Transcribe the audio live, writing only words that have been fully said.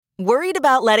Worried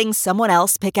about letting someone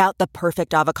else pick out the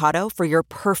perfect avocado for your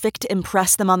perfect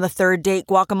impress them on the third date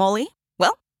guacamole?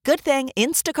 Well, good thing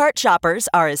Instacart shoppers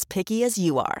are as picky as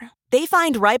you are. They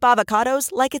find ripe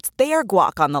avocados like it's their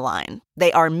guac on the line.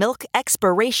 They are milk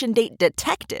expiration date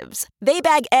detectives. They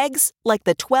bag eggs like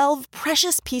the 12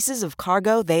 precious pieces of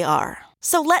cargo they are.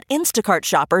 So let Instacart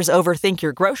shoppers overthink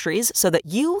your groceries so that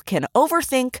you can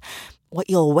overthink what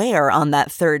you'll wear on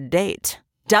that third date.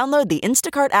 Download the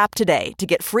Instacart app today to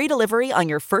get free delivery on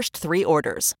your first 3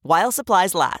 orders, while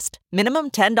supplies last.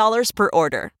 Minimum $10 per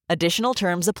order. Additional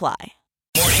terms apply.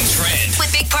 Morning Trend with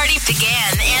Big Party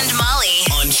began and Molly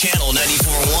on Channel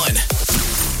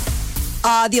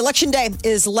 94.1. The election day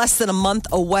is less than a month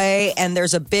away, and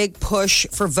there's a big push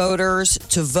for voters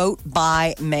to vote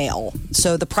by mail.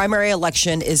 So the primary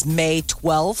election is May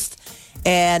 12th.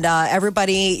 And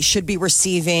everybody should be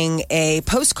receiving a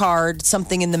postcard,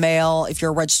 something in the mail, if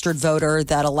you're a registered voter,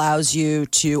 that allows you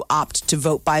to opt to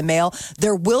vote by mail.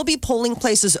 There will be polling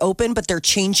places open, but they're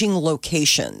changing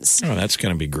locations. Oh, that's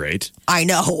going to be great. I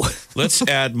know. Let's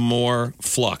add more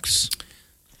flux.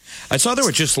 I saw there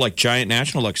were just like giant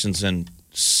national elections in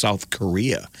South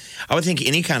Korea. I would think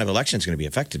any kind of election is going to be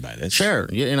affected by this. Sure.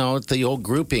 You know, it's the old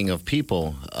grouping of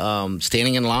people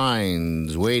standing in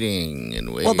lines, waiting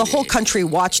and waiting. Well, the whole country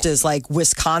watched as like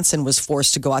Wisconsin was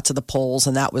forced to go out to the polls,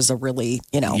 and that was a really,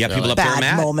 people up there are bad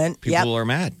mad. moment. People are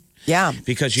mad. Yeah.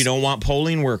 Because you don't want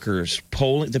polling workers.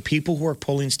 The people who work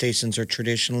polling stations are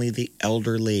traditionally the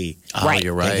elderly. Oh, right.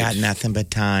 You're right. They got nothing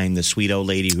but time. The sweet old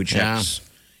lady who checks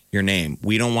your name.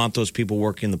 We don't want those people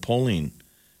working the polling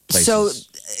places. So,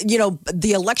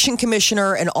 the election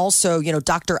commissioner and also,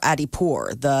 Dr.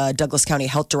 Adipur, the Douglas County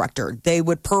Health Director, they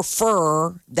would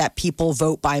prefer that people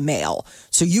vote by mail.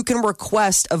 So you can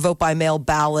request a vote by mail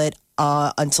ballot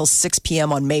until 6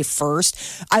 p.m. on May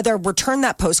 1st. Either return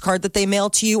that postcard that they mail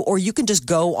to you, or you can just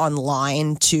go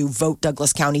online to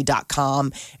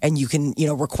votedouglascounty.com and you can,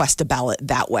 request a ballot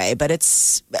that way. But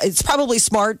it's probably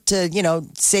smart to,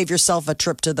 save yourself a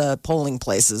trip to the polling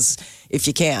places if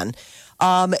you can.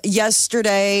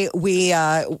 Yesterday,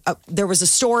 there was a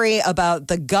story about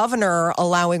the governor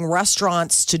allowing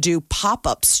restaurants to do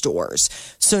pop-up stores.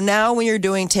 So now when you're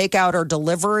doing takeout or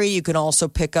delivery, you can also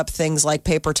pick up things like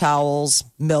paper towels,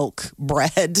 milk,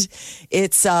 bread.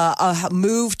 It's a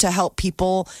move to help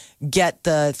people get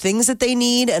the things that they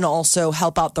need and also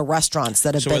help out the restaurants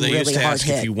that have been really hard hit. So they used to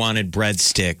ask if you wanted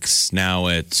breadsticks. Now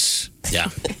it's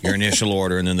your initial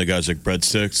order, and then the guy's like,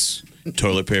 breadsticks,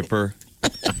 toilet paper.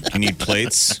 You need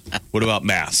plates? What about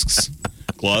masks?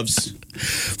 Gloves?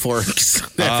 Forks?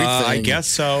 Everything. I guess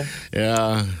so.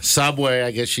 Yeah. Subway, I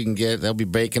guess you can get, they'll be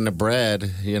baking the bread,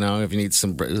 if you need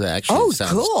some bread. Actually,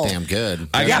 sounds cool. damn good.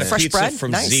 I got a fresh pizza bread? from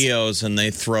Nice. Zio's, and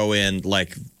they throw in,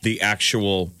 like, the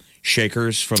actual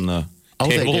shakers from the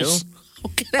tables. They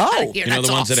do? Oh, You know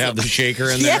the ones that have the shaker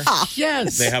in there? Yeah.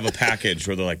 Yes. They have a package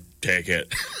where they're like, take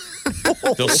it.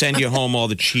 They'll send you home all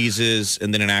the cheeses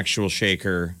and then an actual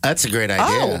shaker. That's a great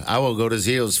idea. I will go to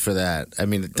Zio's for that. I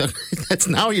mean, that's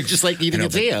now you're just like eating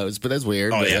at Zio's, but that's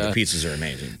weird. Oh, but, yeah, the pizzas are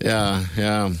amazing.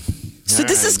 Yeah. So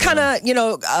this is kind of,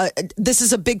 this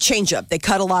is a big change up. They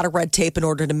cut a lot of red tape in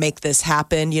order to make this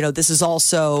happen. This is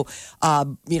also,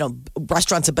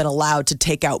 restaurants have been allowed to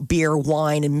take out beer,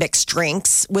 wine, and mixed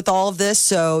drinks with all of this.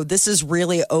 So this is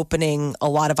really opening a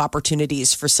lot of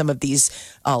opportunities for some of these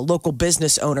local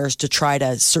business owners to try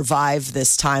to survive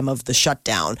this time of the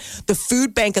shutdown. The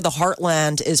Food Bank of the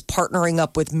Heartland is partnering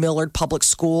up with Millard Public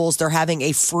Schools. They're having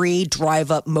a free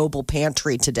drive-up mobile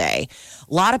pantry today.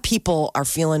 A lot of people are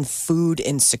feeling food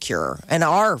insecure and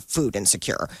are food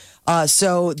insecure.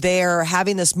 So they're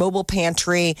having this mobile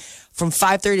pantry from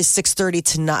 5:30 to 6:30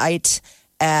 tonight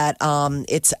at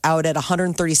it's out at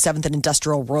 137th and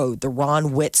Industrial Road, the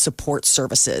Ron Witt Support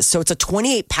Services. So it's a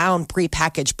 28-pound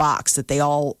prepackaged box that they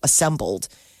all assembled.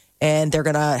 And they're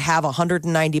going to have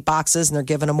 190 boxes, and they're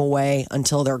giving them away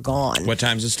until they're gone. What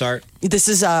time does it start? This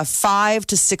is 5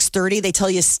 to 6:30. They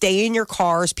tell you stay in your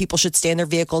cars. People should stay in their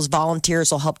vehicles. Volunteers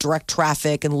will help direct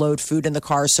traffic and load food in the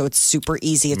cars, so it's super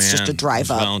easy. It's just a drive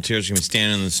those up. Volunteers are going to be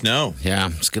standing in the snow. Yeah,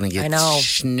 it's going to get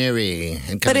snowy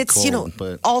and kind But of it's,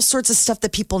 cold. all sorts of stuff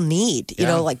that people need.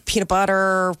 Like peanut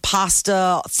butter,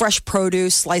 pasta, fresh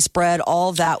produce, sliced bread, all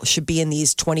of that should be in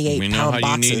these 28-pound We know how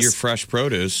boxes. you need your fresh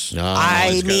produce.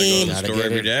 I mean, go to the store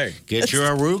every day. Get your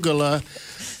arugula.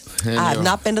 I've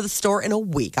not been to the store in a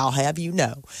week, I'll have you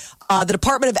know. The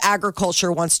Department of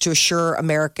Agriculture wants to assure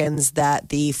Americans that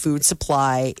the food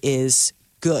supply is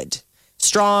good,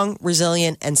 strong,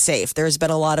 resilient, and safe. There's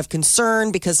been a lot of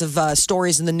concern because of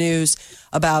stories in the news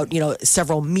about,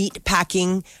 several meat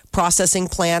packing processing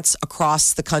plants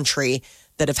across the country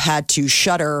that have had to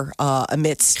shutter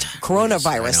amidst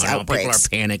coronavirus I know, outbreaks.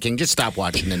 People are panicking. Just stop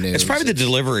watching the news. It's probably the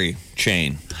delivery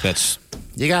chain that's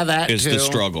you got that is too. the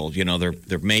struggle. You know,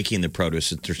 they're making the produce,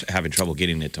 they're having trouble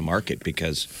getting it to market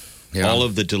because all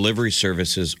of the delivery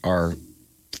services are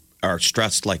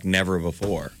stressed like never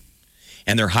before.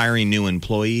 And they're hiring new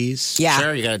employees. Yeah.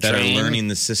 Sure, you got to That train. are learning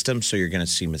the system, so you're going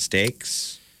to see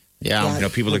mistakes. Yeah. You know,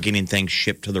 people are getting things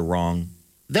shipped to the wrong.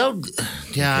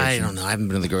 I don't know. I haven't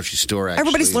been to the grocery store. Actually.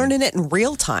 Everybody's learning it in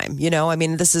real time. You know, I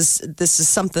mean, this is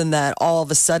something that all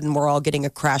of a sudden we're all getting a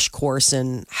crash course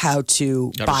in how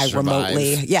to buy survive.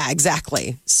 remotely. Yeah,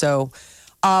 exactly. So,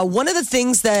 one of the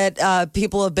things that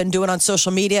people have been doing on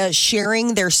social media,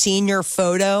 sharing their senior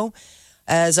photo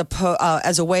as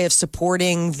a way of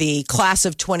supporting the class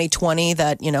of 2020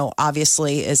 that, you know,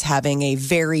 obviously is having a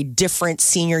very different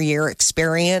senior year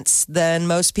experience than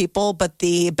most people. But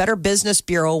the Better Business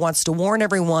Bureau wants to warn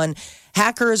everyone,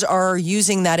 hackers are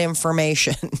using that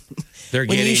information. They're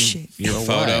When you getting your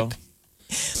photo.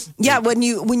 Yeah, when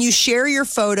you share your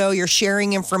photo, you're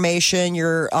sharing information.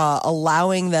 You're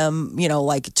allowing them, you know,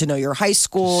 like to know your high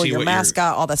school, See your what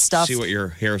mascot, all that stuff. See what your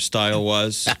hairstyle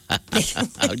was.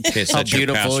 Okay, How set your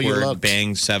beautiful you password, looked.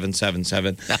 bang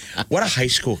 777. What a high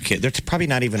school kid. They're probably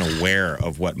not even aware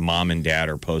of what mom and dad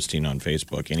are posting on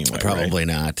Facebook anyway. Probably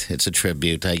not. It's a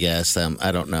tribute, I guess.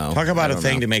 I don't know. Talk about I a don't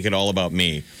thing know. to make it all about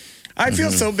me. I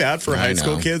feel so bad for I high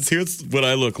school know. kids. Here's what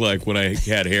I look like when I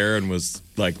had hair and was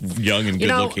like young and You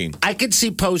good know, looking. I could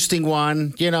see posting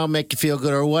one, you know, make you feel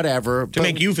good or whatever. To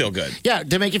make you feel good. Yeah,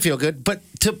 to make you feel good. But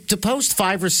to post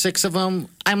 5 or 6 of them,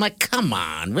 I'm like, come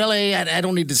on, really? I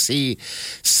don't need to see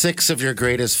 6 of your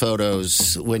greatest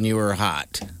photos when you were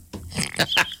hot.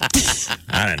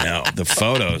 I don't know. The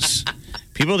photos.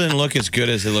 People didn't look as good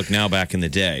as they look now back in the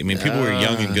day. I mean, people were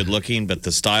young and good looking, but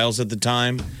the styles at the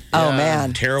time, Oh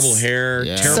man, terrible hair,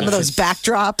 Yeah. terrible some of those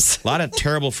backdrops. a lot of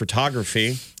terrible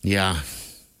photography. Yeah.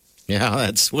 Yeah,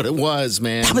 that's what it was,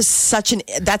 man. That's such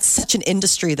an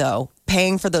industry though.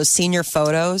 Paying for those senior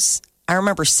photos. I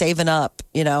remember saving up,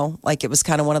 you know, like it was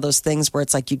kind of one of those things where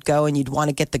it's like you'd go and you'd want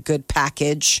to get the good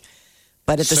package,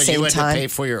 but at the so same you had time, to pay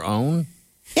for your own?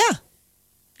 yeah.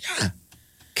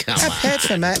 Come on. Paid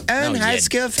for my own No, high you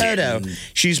school photo. didn't.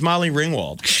 She's Molly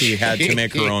Ringwald. She had to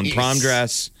make her own prom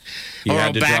dress. You Or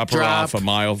had a to drop her backdrop. off a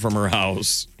mile from her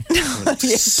house.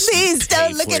 Please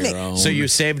don't look at it. So you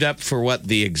saved up for what,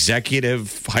 the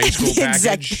executive high school The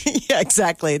package? yeah,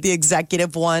 exactly. The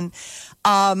executive one.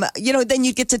 You know, then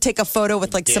you get to take a photo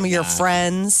with like some of your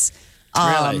friends.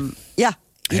 Really? Yeah.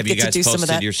 Have you get to guys do some of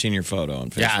posted that. your senior photo on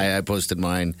Facebook? Yeah, I posted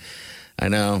mine. I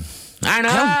know. I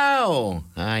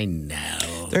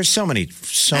know. There's so many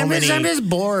I'm just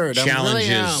bored. I really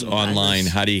challenges am. online.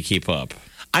 How do you keep up?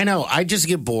 I know. I just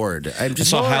get bored. I'm I just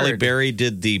saw bored. Halle Berry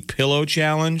did the pillow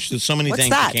challenge. There's so many What's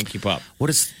things that? you can't keep up. What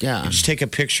is? Yeah. Just take a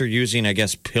picture using, I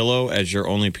guess, pillow as your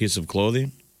only piece of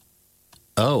clothing.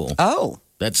 Oh,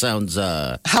 that sounds.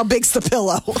 how big's the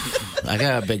pillow? I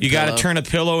got a big. You got to pillow. turn a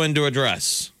pillow into a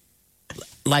dress.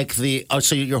 like the. Oh,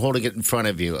 so you're holding it in front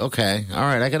of you. Okay. All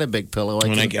right. I got a big pillow.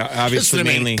 When obviously, Listen to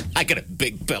me. mainly I got a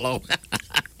big pillow.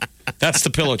 that's the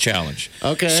pillow challenge.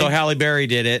 Okay. So Halle Berry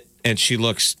did it, and she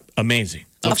looks amazing.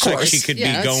 Looks like course, she could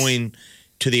yes. be going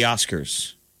to the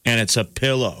Oscars, and it's a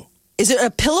pillow. Is it a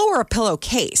pillow or a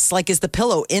pillowcase? Like, is the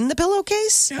pillow in the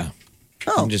pillowcase? Yeah.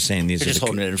 Oh. I'm just saying these They're are just the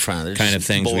holding it in front. They're kind of just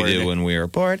things we bored. do when we are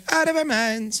bored out of our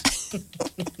minds.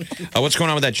 What's going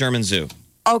on with that German zoo?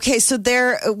 Okay, so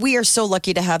we are so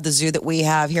lucky to have the zoo that we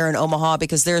have here in Omaha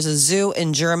because there's a zoo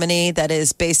in Germany that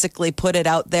is basically put it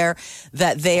out there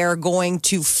that they are going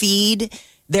to feed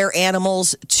their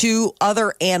animals to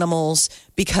other animals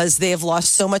because they have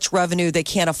lost so much revenue they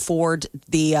can't afford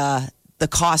the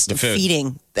cost of food.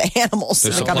 feeding the animals The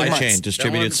in the coming supply months. chain,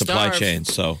 distributed Don't supply starve. chain.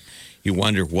 So you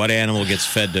wonder what animal gets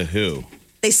fed to who.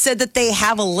 They said that they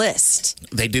have a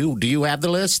list. They do. Do you have the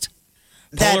list?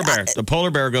 Polar bear. The polar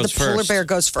bear goes The polar first. bear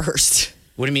goes first.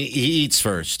 What do you mean? He eats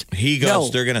first. He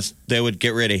goes. No. They would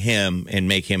get rid of him and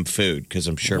make him food because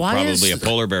I'm sure Why probably is- a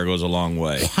polar bear goes a long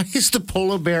way. Why is the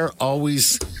polar bear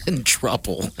always in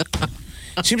trouble?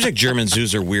 It seems like German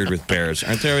zoos are weird with bears.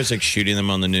 Aren't they always like shooting them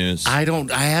on the news? I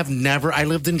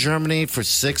lived in Germany for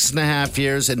 6.5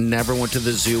 years and never went to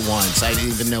the zoo once. I didn't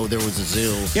even know there was a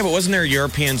zoo. Yeah, but wasn't there a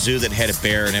European zoo that had a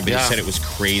bear and everybody Yeah. said it was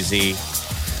crazy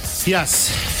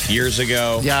Yes. years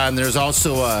ago? Yeah, and there's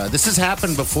also, this has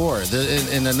happened before.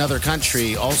 In another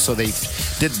country, also, they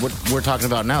did what we're talking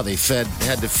about now. They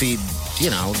had to feed,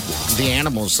 the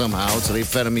animals somehow, so they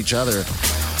fed them each other.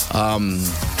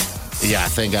 Yeah,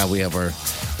 thank God we have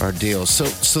our deal. So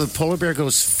the polar bear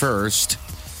goes first.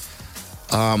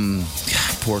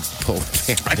 polar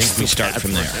bear. I think we start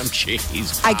from there.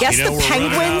 Jeez. I guess You know, the we're running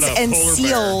penguins out of and polar bear.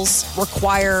 seals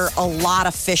require a lot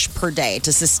of fish per day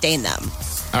to sustain them.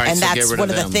 All right, And so get that's rid one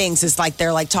of the them. things is like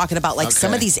they're like talking about like some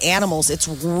Okay. of these animals, it's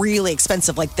really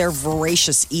expensive. Like they're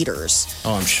voracious eaters.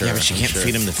 Oh, I'm sure. Yeah, but you I'm can't sure.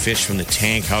 feed them the fish from the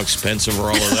tank. How expensive are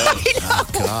all of those? Oh,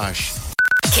 gosh.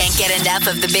 Can't get enough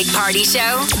of the Big Party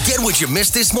Show Get what you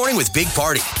missed this morning with Big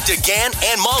Party, DeGan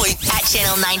and Molly. at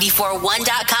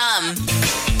channel941.com.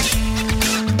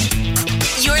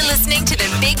 You're listening to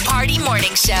the Big Party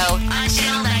Morning Show on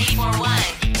Channel 941.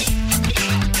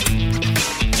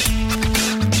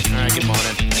 All right, good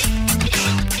morning.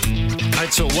 All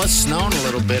right, so it was snowing a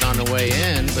little bit on the way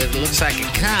in, but it looks like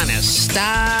it kind of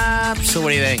stopped. So what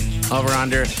do you think? Over,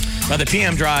 under? By the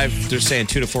PM drive, they're saying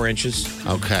 2 to 4 inches.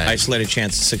 Okay. Isolated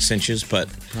chance of 6 inches, but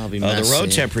Probably the messy.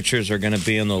 road temperatures are going to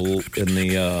be in the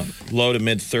low to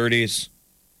mid 30s.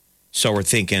 So we're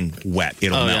thinking wet.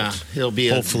 It'll Oh, melt. yeah. It'll be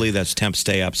Hopefully, that's temps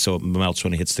stay up so it melts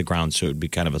when it hits the ground. So it'd be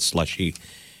kind of a slushy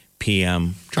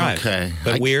PM drive. Okay.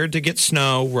 But weird to get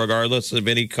snow, regardless of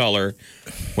any color,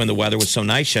 when the weather was so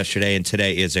nice yesterday, and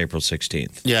today is April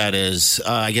 16th. Yeah, it is.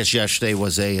 I guess yesterday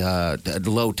was a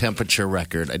low temperature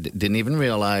record. I didn't even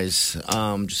realize.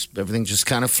 Just everything just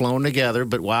kind of flowing together.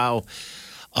 But wow,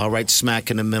 right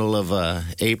smack in the middle of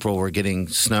April, we're getting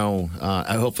snow.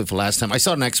 I hope for the last time. I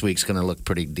saw next week's going to look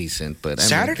pretty decent. But I mean,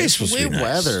 Saturday's it's supposed to be weird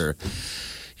nice. weather.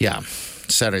 Yeah,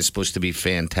 Saturday's supposed to be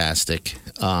fantastic.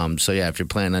 So yeah, if you're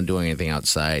planning on doing anything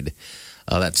outside.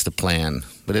 That's the plan.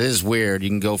 But it is weird. You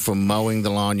can go from mowing the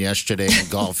lawn yesterday and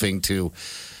golfing to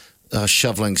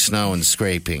shoveling snow and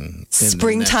scraping.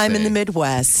 Springtime in the next day.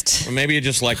 Midwest. Or maybe you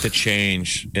just like the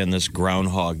change in this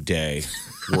Groundhog Day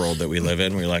world that we live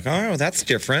in. We're like, oh, that's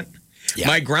different. Yeah.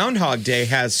 My Groundhog Day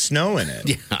has snow in it.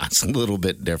 Yeah, it's a little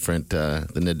bit different than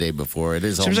the day before. It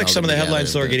is all Seems like some of the melded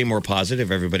headlines, though, together, are but- getting more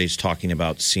positive. Everybody's talking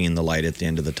about seeing the light at the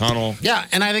end of the tunnel. Yeah,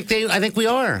 and I think we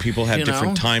are. People have you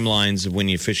different know? timelines of when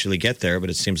you officially get there, but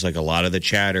it seems like a lot of the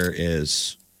chatter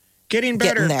is getting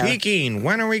better, Getting there. peaking.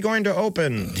 When are we going to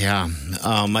open? Yeah,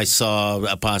 I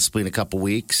saw possibly in a couple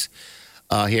weeks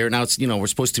here. Now it's we're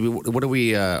supposed to be. What are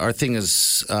we? Our thing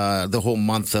is the whole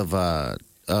month of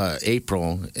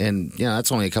April, and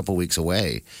that's only a couple weeks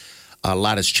away. A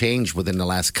lot has changed within the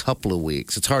last couple of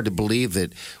weeks. It's hard to believe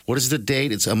that. What is the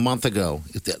date? It's a month ago.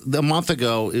 A month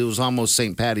ago, it was almost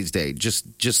St. Patty's Day,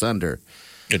 just under.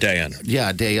 A day under. Yeah,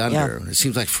 a day under. It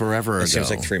seems like forever ago. It seems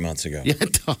like 3 months ago. Yeah,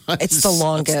 it does. It's the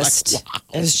longest. It's like,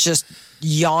 wow. It's just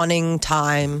yawning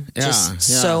time. Yeah, Just yeah.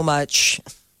 so much.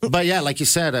 But yeah, like you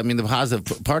said, I mean, the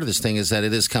positive part of this thing is that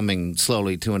it is coming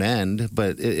slowly to an end,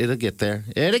 but it'll get there.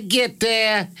 It'll get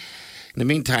there. In the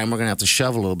meantime, we're going to have to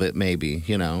shove a little bit, maybe,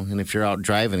 And if you're out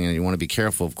driving, and you want to be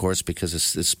careful, of course, because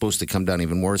it's supposed to come down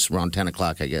even worse around 10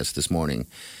 o'clock, I guess, this morning.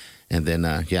 And then,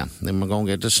 then we're going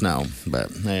to get the snow.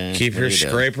 But Keep your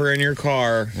scraper in your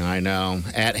car. I know.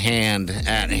 At hand.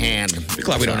 I'm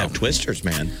glad we don't have twisters,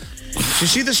 man. Did you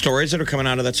see the stories that are coming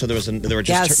out of that? So there were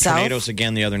Yeah, just south. tornadoes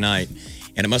again the other night,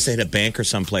 and it must have hit a bank or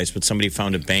someplace, but somebody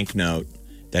found a banknote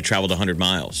that traveled 100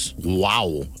 miles.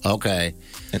 Wow. Okay.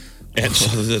 And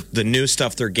so the new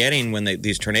stuff they're getting when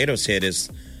these tornadoes hit is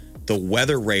the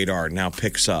weather radar now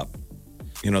picks up.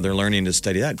 They're learning to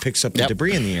study that. It picks up the Yep.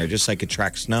 debris in the air, just like it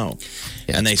tracks snow.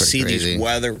 Yeah, and they it's see pretty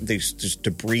crazy. these just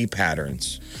debris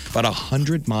patterns. About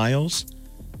 100 miles?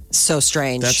 So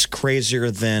strange. That's crazier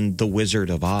than the Wizard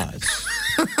of Oz.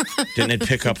 Didn't it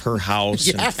pick up her house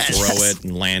and Yes. throw it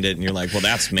and land it? And you're like, well,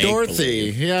 that's me.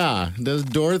 Dorothy. Yeah. There's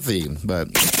Dorothy.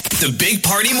 But The Big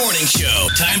Party Morning Show.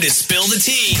 Time to spill the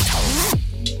tea.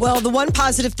 Well, the one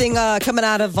positive thing coming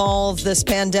out of all of this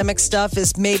pandemic stuff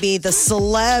is maybe the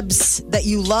celebs that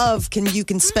you love you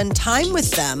can spend time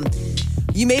with them.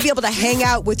 You may be able to hang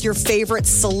out with your favorite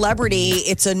celebrity.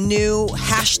 It's a new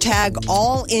hashtag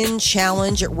All In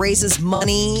Challenge. It raises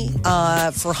money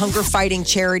for hunger fighting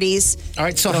charities. all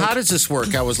right, so how does this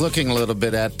work? I was looking a little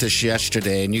bit at this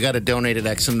yesterday, and you got to donate an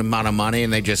X amount of money,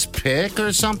 and they just pick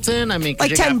or something. I mean, 'cause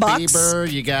Like you $10 got bucks.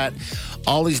 Bieber, you got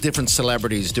all these different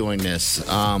celebrities doing this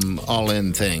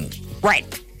all-in thing. Right.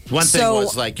 One thing So-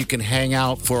 was like you can hang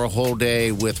out for a whole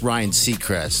day with Ryan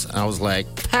Seacrest. I was like,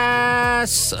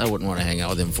 pass. I wouldn't want to hang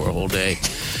out with him for a whole day.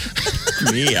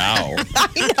 Meow.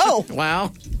 I know.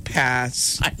 Well,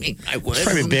 Pass. I mean, I would.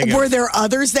 Probably big. Were there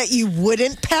others that you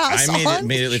wouldn't pass I mean, on? it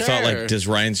immediately felt Sure. like, does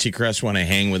Ryan Seacrest want to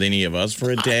hang with any of us for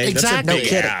a day? Exactly. That's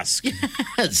a big ask.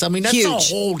 Yes, I mean, that's Huge.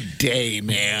 a whole day,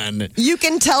 man. You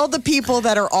can tell the people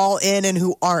that are all in and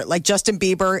who aren't. Like Justin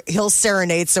Bieber, he'll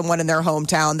serenade someone in their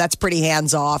hometown. That's pretty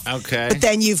hands off. Okay. But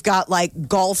then you've got like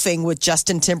golfing with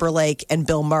Justin Timberlake and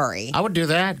Bill Murray, I would do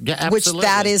that. Yeah, which absolutely.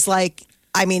 that is like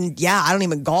I mean, yeah, I don't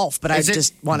even golf, but I Is it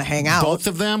just want to hang out. Both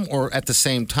of them, or at the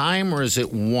same time, or is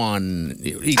it one?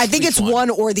 I think it's one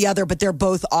or the other, but they're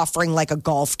both offering like a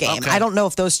golf game. Okay. I don't know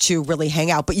if those two really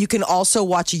hang out, but you can also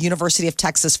watch a University of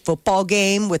Texas football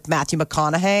game with Matthew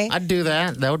McConaughey. I'd do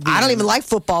that. That would be. I don't even like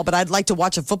football, but I'd like to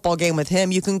watch a football game with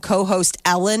him. You can co-host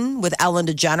Ellen with Ellen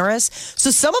DeGeneres.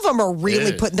 So some of them are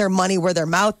really putting their money where their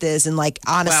mouth is and like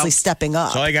honestly stepping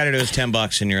up. So all you got to do is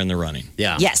 $10 and you're in the running.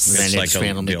 Yeah. Yes. And it's a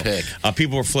family deal. pick.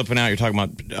 People were flipping out. You're talking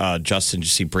about Justin. Did you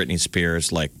see Britney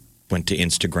Spears like went to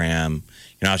Instagram?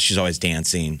 You know, she's always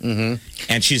dancing,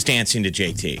 and she's dancing to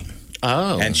JT.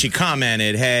 Oh. And she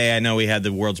commented, "Hey, I know we had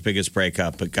the world's biggest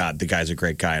breakup, but God, the guy's a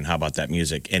great guy, and how about that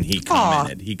music?" And he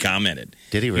commented. He commented.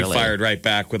 Did he really? He fired right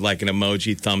back with like an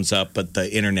emoji, thumbs up, but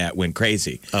the internet went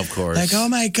crazy. Of course. Like, oh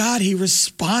my God, he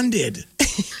responded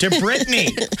to Britney.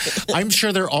 I'm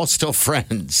sure they're all still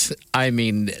friends. I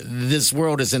mean, this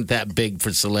world isn't that big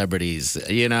for celebrities.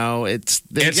 You know, it's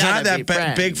not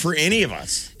that big for any of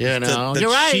us. You know, You're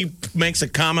right. She makes a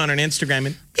comment on Instagram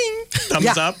and bing,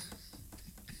 thumbs up.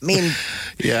 I mean,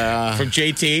 yeah. From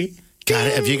JT.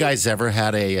 God, have you guys ever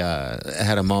had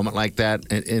a moment like that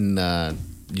in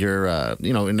your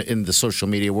in the social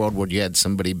media world where you had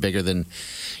somebody bigger than,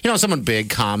 someone big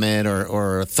comment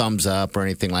or a thumbs up or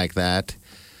anything like that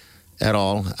at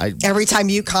all? every time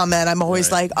you comment, I'm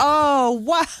always like, oh,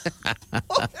 wow.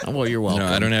 Well, you're welcome.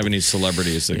 No, I don't have any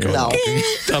celebrities that go No.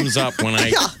 thumbs up when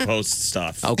I post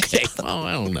stuff. Okay. Well,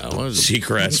 I don't know.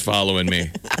 Seacrest following me.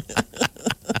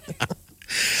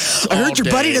 I heard your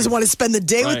buddy day. doesn't want to spend the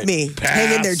day with Right. me.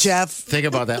 Hang in there, Jeff. Think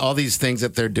about that. All these things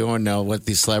that they're doing now with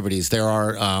these celebrities, there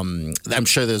are, I'm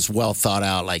sure there's well thought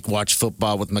out, like watch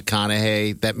football with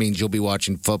McConaughey. That means you'll be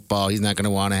watching football. He's not going to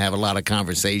want to have a lot of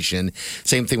conversation.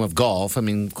 Same thing with golf. I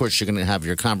mean, of course, you're going to have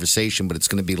your conversation, but it's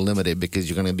going to be limited because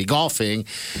you're going to be golfing.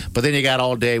 But then you got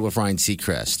all day with Ryan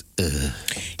Seacrest. Ugh.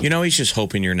 He's just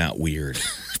hoping you're not weird.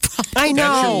 I know.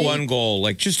 That's your one goal.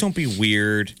 Like, just don't be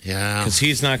weird. Yeah. Because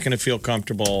he's not going to feel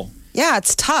comfortable. Yeah,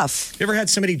 it's tough. You ever had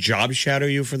somebody job shadow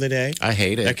you for the day? I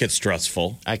hate it. That gets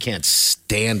stressful. I can't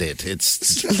stand it.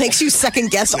 It's It makes you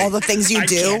second guess all the things you I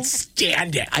do. can't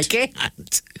stand it. I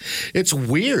can't. It's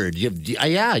weird. You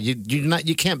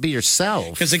can't be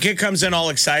yourself. Because the kid comes in all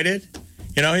excited.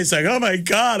 He's like, oh my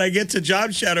God, I get to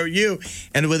job shadow you.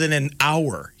 And within an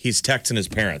hour, he's texting his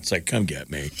parents, like, come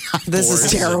get me. This is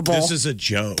terrible. This is a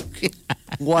joke.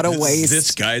 What a waste.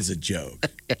 This guy's a joke.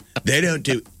 They don't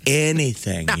do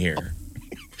anything here.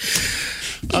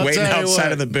 Waiting tell you outside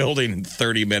what. of the building in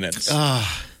 30 minutes.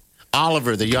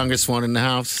 Oliver, the youngest one in the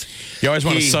house. You always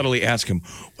want to subtly ask him,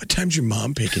 what time's your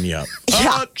mom picking you up?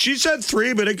 Yeah. She said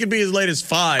 3, but it could be as late as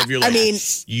 5. You're like,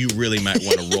 you really might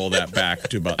want to roll that back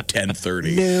to about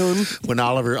 10:30. Noon. When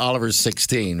Oliver's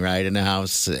 16, right, in the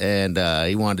house, and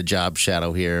he wanted a job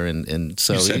shadow here, and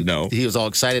so You said no. He was all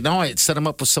excited. No, I set him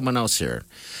up with someone else here.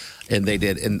 And they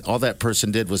did. And all that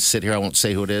person did was sit here. I won't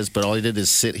say who it is, but all he did is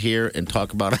sit here and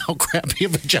talk about how crappy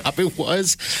of a job it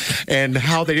was and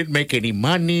how they didn't make any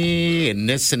money and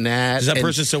this and that. Does that And-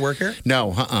 person still work here?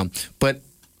 No,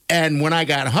 And when I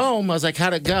got home, I was like,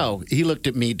 how'd it go? He looked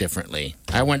at me differently.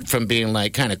 I went from being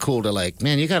like kind of cool to like,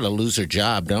 man, you got a loser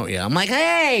job, don't you? I'm like,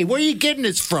 hey, where are you getting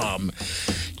this from?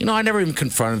 I never even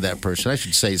confronted that person. I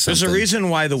should say something. There's a reason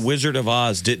why the Wizard of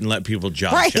Oz didn't let people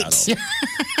job Right. shadow.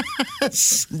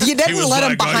 You He didn't was let him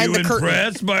like, behind are the you curtain.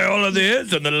 impressed by all of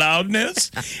this and the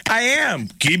loudness? I am.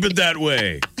 Keep it that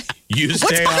way. You What's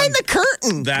stay behind on the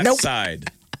curtain? that Nope. side.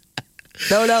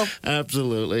 No.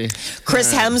 Absolutely.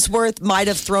 Chris Hemsworth might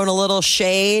have thrown a little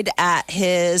shade at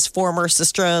his former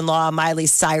sister-in-law, Miley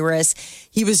Cyrus.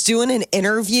 He was doing an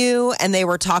interview, and they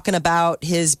were talking about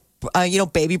his,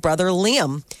 baby brother,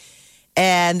 Liam.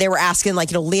 And they were asking,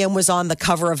 Liam was on the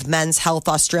cover of Men's Health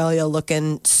Australia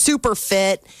looking super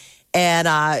fit.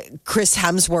 And Chris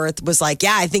Hemsworth was like,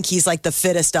 yeah, I think he's like the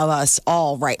fittest of us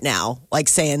all right now, like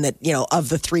saying that, of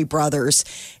the three brothers.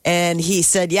 And he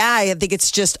said, yeah, I think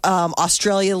it's just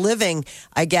Australia living,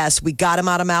 I guess. We got him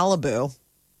out of Malibu.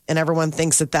 And everyone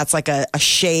thinks that that's like a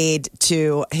shade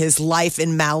to his life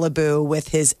in Malibu with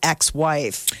his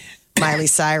ex-wife, Miley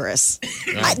Cyrus.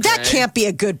 That can't be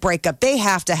a good breakup. They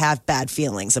have to have bad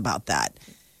feelings about that.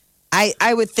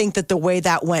 I would think that the way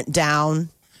that went down,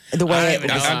 the way it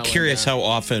was. I'm curious how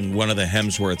often one of the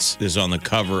Hemsworths is on the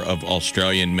cover of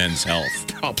Australian Men's Health.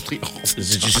 Probably all.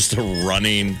 Is it just a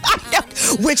running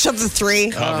Which of the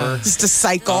three? cover? Just a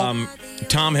cycle.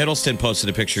 Tom Hiddleston posted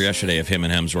a picture yesterday of him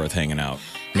and Hemsworth hanging out.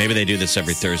 Maybe they do this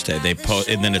every Thursday. They post,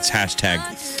 and then it's hashtag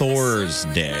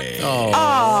Thorsday.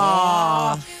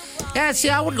 Oh. Yeah, see,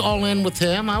 I would all in with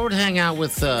him. I would hang out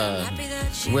with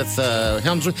Helmsworth.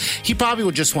 He probably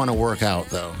would just want to work out,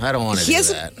 though. I don't want to do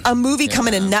has that. a movie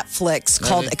coming to Netflix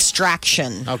called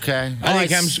Extraction. Okay. I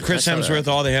think Chris Hemsworth,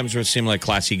 all the Hemsworths seem like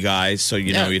classy guys, so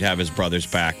you know he'd have his brother's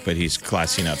back, but he's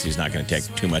classy enough he's not going to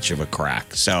take too much of a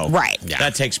crack. So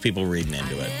that takes people reading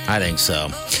into it. I think so. All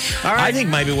right. I think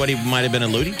maybe what he might have been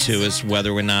alluding to is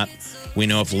whether or not we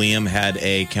know if Liam had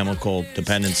a chemical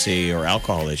dependency or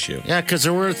alcohol issue. Yeah, because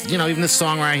there were, even this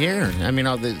song right here. I mean,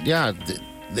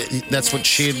 that's what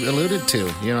she alluded to.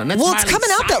 And that's Well, it's coming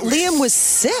out that Cyrus. Liam was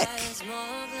sick.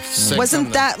 Sick Wasn't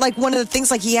from that like one of the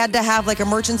things? Like he had to have like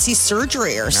emergency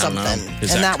surgery or something.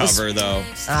 Is that cover, though?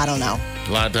 I don't know.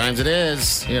 A lot of times it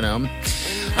is, All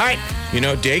right.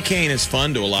 Day cane is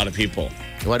fun to a lot of people.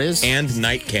 What is? And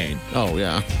night cane. Oh,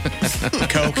 yeah.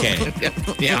 Cocaine.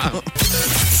 Yeah.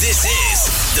 This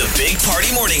is the Big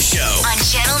Party Morning Show on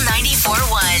Channel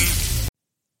 94.1.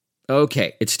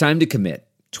 Okay, it's time to commit.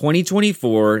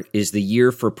 2024 is the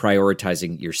year for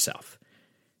prioritizing yourself.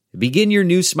 Begin your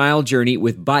new smile journey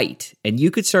with Byte, and you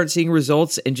could start seeing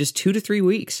results in just 2 to 3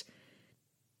 weeks.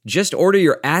 Just order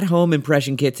your at-home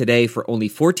impression kit today for only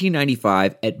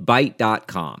 $14.95 at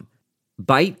Byte.com.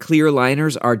 Byte clear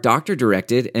liners are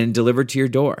doctor-directed and delivered to your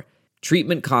door.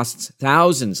 Treatment costs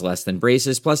thousands less than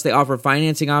braces, plus they offer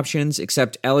financing options,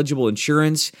 accept eligible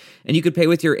insurance, and you could pay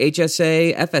with your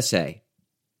HSA, FSA.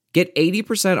 Get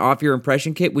 80% off your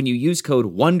impression kit when you use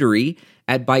code WONDERY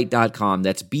at Byte.com.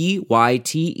 That's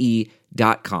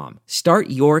BYTE.com. Start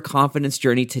your confidence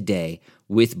journey today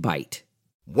with Byte.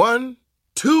 1,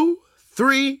 2,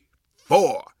 3,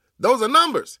 4. Those are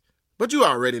numbers. But you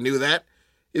already knew that.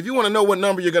 If you want to know what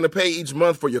number you're going to pay each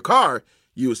month for your car,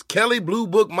 use Kelley Blue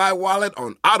Book My Wallet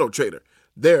on Auto Trader.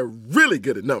 They're really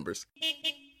good at numbers.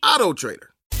 Auto Trader.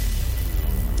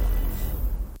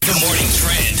 The morning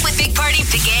trend With Big Party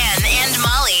began and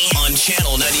Molly. on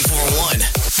Channel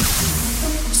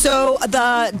 94.1. So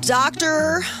the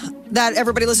doctor that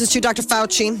everybody listens to, Dr.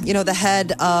 Fauci, the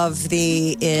head of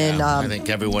the I think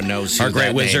everyone knows who Our great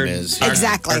that wizard. name is.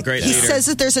 Exactly. Our great He leader. says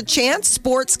that there's a chance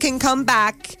sports can come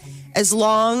back as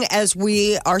long as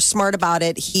we are smart about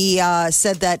it. He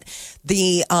said that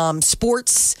the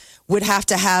sports would have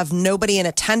to have nobody in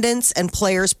attendance and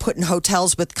players put in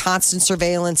hotels with constant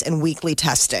surveillance and weekly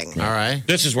testing. All right.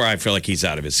 This is where I feel like he's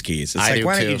out of his skis. It's I like, do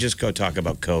why don't too. you just go talk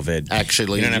about COVID?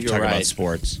 Actually, you don't have to you're talk about right.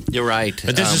 sports. You're right.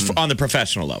 But this is on the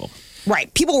professional level.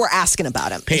 Right. People were asking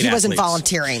about him. Paid He wasn't athletes.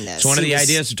 volunteering this. So one of He the was-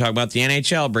 ideas to talk about the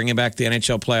NHL, bringing back the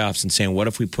NHL playoffs and saying, what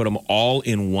if we put them all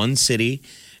in one city?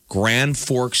 Grand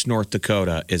Forks, North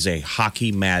Dakota is a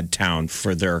hockey mad town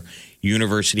for their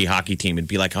university hockey team. It'd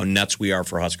be like how nuts we are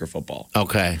for Husker football.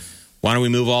 Okay. Why don't we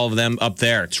move all of them up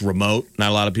there? It's remote,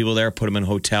 not a lot of people there. Put them in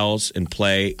hotels and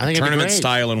play I think it'd be tournament great.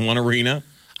 style in one arena.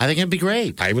 I think it'd be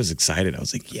great. I was excited. I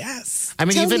was like, yes. I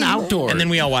mean, Tell even me more. outdoor. And then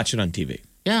we all watch it on TV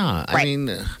yeah. I Right.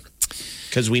 mean,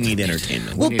 because we need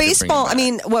entertainment. Well, need to bring it baseball, I back.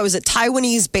 mean, what was it?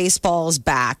 Taiwanese baseball is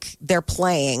back. They're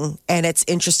playing, and it's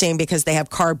interesting because they have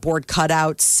cardboard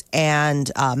cutouts and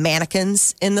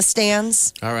mannequins in the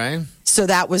stands. all right. So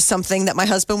that was something that my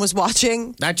husband was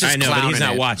watching. Not just I know, but he's clowning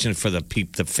not it. watching it for the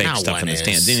fake No stuff one in the is.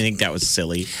 stands. Didn't think that was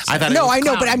silly. I thought it No, was I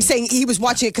know, but I'm clowning. saying he was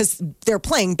watching it because they're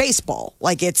playing baseball.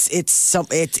 Like it's a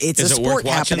Is it sport worth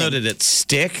watching happening. though? Did it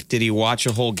stick? Did he watch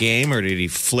a whole game or did he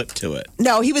flip to it?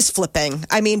 No, he was flipping.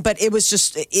 I mean, but it was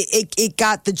just it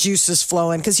got the juices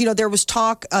flowing because there was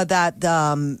talk that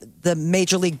the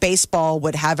Major League Baseball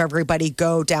would have everybody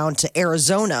go down to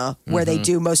Arizona where they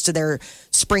do most of their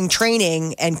spring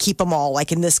training and keep them all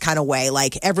like in this kind of way.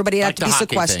 Like everybody had Like to the be hockey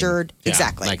sequestered. thing. Yeah,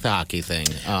 Exactly. like the hockey thing.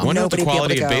 I wonder what the Nobody would be able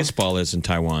quality to of go. baseball is in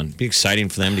Taiwan. It'd be exciting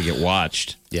for them to get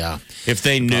watched. Yeah. If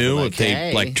they knew, like, if they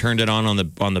hey. like turned it on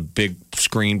the big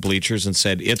screen bleachers and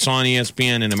said it's on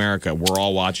ESPN in America, we're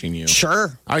all watching you.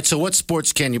 Sure. All right, so what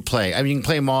sports can you play? I mean, you can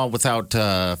play them all without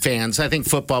fans. I think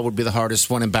football would be the hardest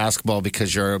one in basketball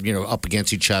because you're up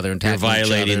against each other and You're tackling each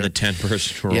violating other. the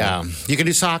 10-person rule. Yeah, you can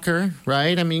do soccer,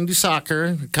 right? I mean, you can do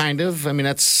soccer, kind of. I mean,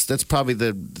 that's probably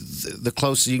the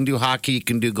closest. You can do hockey, you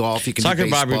can do golf, you can Soccer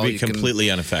do Bob baseball. would be you can- completely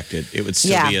unaffected. It would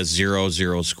still Yeah. be a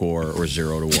 0-0 score or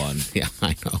 0-1. Yeah,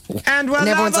 I know. And we're And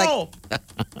everyone's like- level.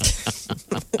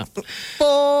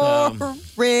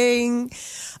 Boring.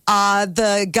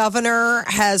 The governor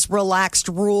has relaxed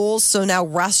rules, so now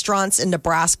restaurants in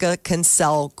Nebraska can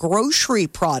sell grocery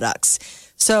products.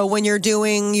 So when you're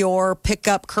doing your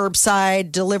pickup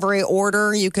curbside delivery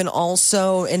order, you can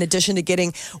also, in addition to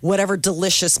getting whatever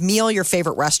delicious meal your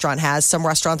favorite restaurant has, some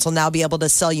restaurants will now be able to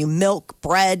sell you milk,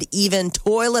 bread, even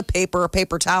toilet paper or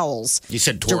paper towels. You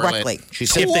said toilet. Directly. She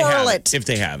said toilet. If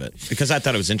they have it. Because I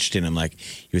thought it was interesting. I'm like,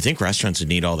 you would think restaurants would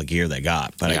need all the gear they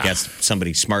got. But I guess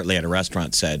somebody smartly at a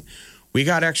restaurant said, we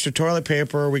got extra toilet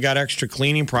paper. We got extra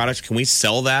cleaning products. Can we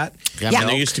sell that? Yeah. And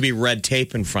there used to be red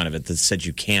tape in front of it that said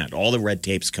you can't. All the red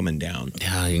tape's coming down.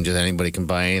 Yeah, you can just anybody can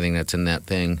buy anything that's in that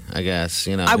thing. I guess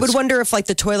I would wonder if like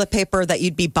the toilet paper that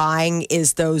you'd be buying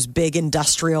is those big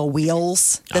industrial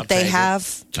wheels that they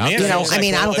have. I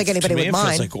don't think anybody would It mind.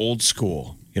 feels like old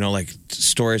school. Like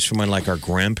stories from when like our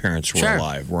grandparents were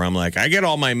alive, where I'm like, I get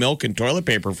all my milk and toilet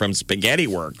paper from Spaghetti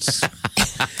Works.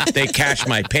 They cash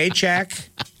my paycheck.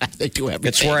 They do everything.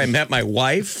 It's where I met my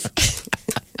wife.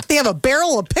 They have a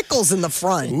barrel of pickles in the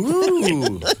front.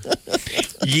 Ooh.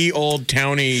 Ye Old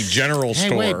Towny General Hey,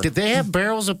 Store. wait, did they have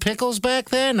barrels of pickles back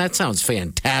then? That sounds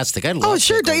fantastic. I love Oh,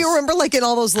 sure. pickles. Don't you remember, like, in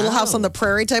all those Little House on the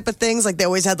Prairie type of things? Like, they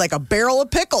always had, like, a barrel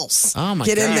of pickles. Oh, my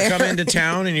Get in God. there. You come into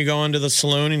town and you go into the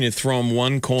saloon and you throw them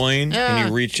one coin and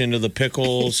you reach into the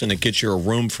pickles and it gets you a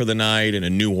room for the night and a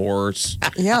new horse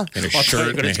Yeah. and a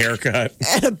shirt and a haircut.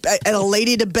 And a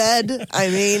lady to bed. I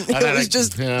mean, it was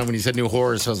just... Yeah, when you said new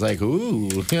horse, I was like,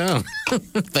 ooh, yeah.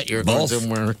 Thought you were going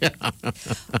somewhere.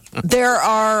 There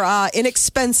are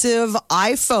inexpensive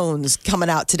iPhones coming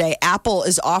out today. Apple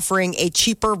is offering a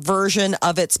cheaper version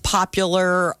of its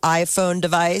popular iPhone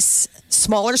device.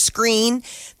 Smaller screen.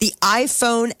 The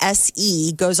iPhone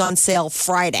SE goes on sale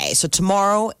Friday. So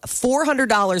tomorrow,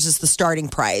 $400 is the starting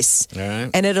price. All right.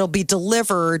 And it'll be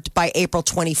delivered by April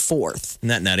 24th. Isn't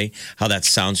that nutty? How that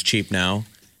sounds cheap now?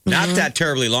 Not that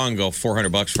terribly long ago,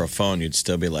 $400 for a phone, you'd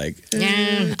still be like,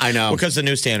 Yeah, I know. Because the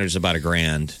new standard is about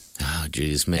 $1,000. Oh,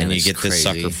 geez, man. And you it's get this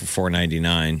crazy. sucker for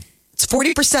 $499. It's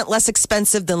 40% less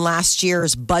expensive than last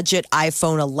year's budget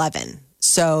iPhone 11.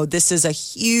 So this is a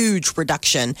huge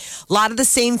reduction. A lot of the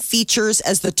same features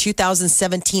as the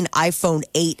 2017 iPhone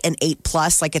 8 and 8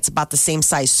 Plus, like it's about the same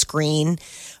size screen.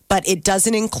 But it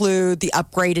doesn't include the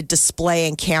upgraded display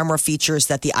and camera features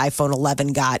that the iPhone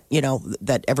 11 got,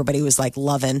 that everybody was like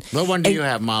loving. What one do you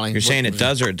have, Molly? You're saying it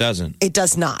does or it doesn't? It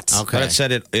does not. Okay. But it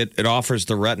said it offers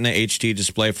the Retina HD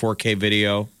display, 4K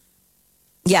video.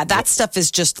 Yeah, that stuff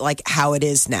is just like how it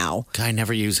is now. I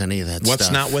never use any of that What's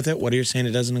stuff. not with it? What are you saying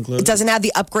it doesn't include? It doesn't have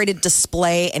the upgraded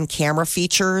display and camera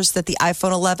features that the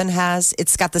iPhone 11 has.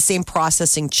 It's got the same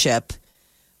processing chip,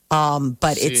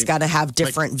 but it's got to have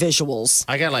different visuals.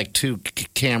 I got like two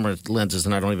camera lenses,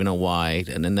 and I don't even know why.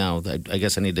 And then now, I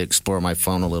guess I need to explore my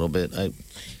phone a little bit.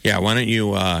 Yeah, why don't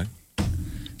you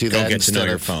Do go that get to know instead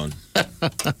your of phone?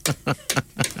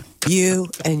 You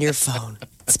and your phone.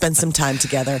 Spend some time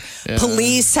together.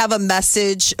 Police have a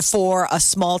message for a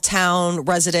small town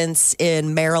residents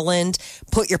in Maryland.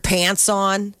 Put your pants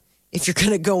on if you're going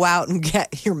to go out and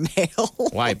get your mail.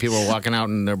 Why? People are walking out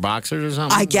in their boxers or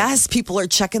something? I guess people are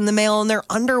checking the mail in their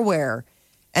underwear.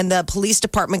 And the police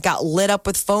department got lit up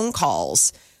with phone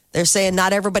calls. They're saying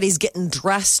not everybody's getting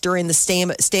dressed during the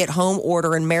stay-at-home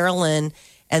order in Maryland.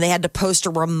 And they had to post a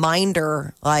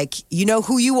reminder like, you know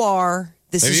who you are.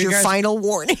 This Have is you your guys- final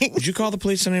warning. Did you call the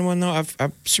police on anyone, though?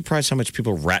 I'm surprised how much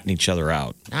people are ratting each other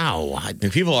out. No. I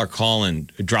mean, people are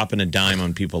dropping a dime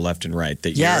on people left and right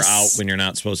that Yes. you're out when you're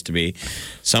not supposed to be.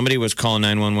 Somebody was calling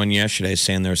 911 yesterday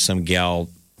saying there's some gal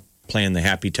playing the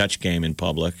happy touch game in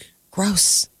public.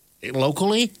 Gross.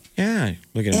 Locally? Yeah,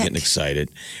 look at him getting excited.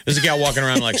 There's a gal walking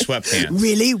around like sweatpants.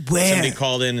 Really? Where? Somebody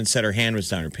called in and said her hand was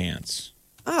down her pants.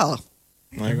 Oh.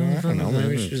 I'm like, well, I don't know.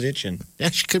 Maybe she was itching. Yeah,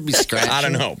 she could be scratching. I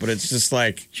don't know, but it's just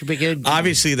like, Should be good.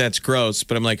 obviously that's gross,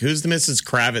 but I'm like, who's the Mrs.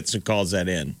 Kravitz who calls that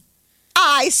in?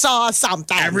 I saw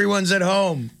something. Everyone's at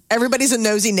home. Everybody's a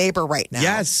nosy neighbor right now.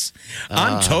 Yes.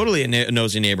 I'm totally a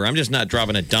nosy neighbor. I'm just not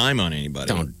dropping a dime on anybody.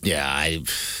 Don't. Yeah,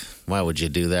 why would you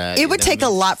do that? It would take a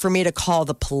lot for me to call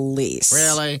the police.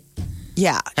 Really?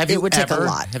 Yeah. It would take a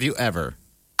lot. Have you ever?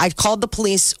 I called the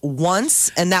police once,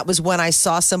 and that was when I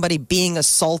saw somebody being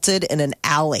assaulted in an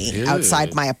alley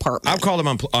outside my apartment. I've called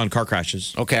them on car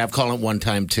crashes. Okay, I've called it one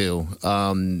time too.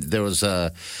 There was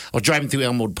I was driving through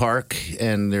Elmwood Park,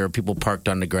 and there were people parked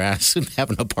on the grass and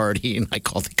having a party, and I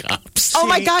called the cops. Oh,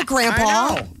 my God,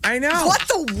 Grandpa. I know. What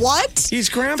the what? He's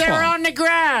grandpa. They're on the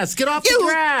grass. Get off the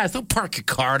grass. Don't park your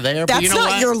car there. That's but you know not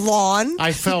what? your lawn.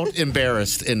 I felt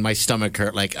embarrassed and my stomach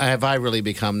hurt. Like, have I really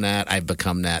become that? I've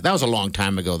become that. That was a long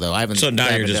time ago, though. I haven't. So now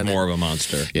I you're haven't just done more it. of a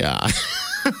monster. Yeah.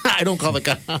 I don't call the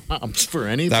cops for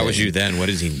anything. That was you then. What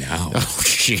is he now? Oh,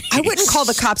 jeez. I wouldn't call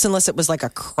the cops unless it was like a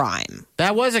crime.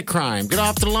 That was a crime. Get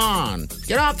off the lawn.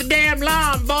 Get off the damn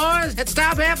lawn, boys. And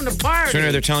stop having a party.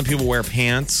 Sooner they're telling people wear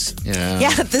pants.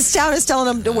 Yeah, this town is telling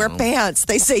them to wear pants.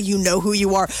 They say you know who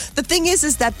you are. The thing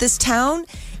is that this town,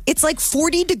 it's like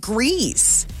 40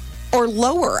 degrees or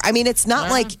lower. I mean, it's not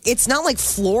like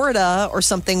Florida or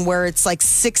something where it's like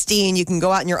 60 and you can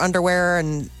go out in your underwear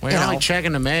and Well, you're not like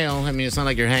checking the mail. I mean, it's not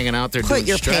like you're hanging out there Put doing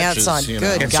your stretches, pants on. you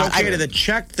know. Good It's God. okay to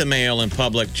check the mail in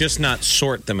public, just not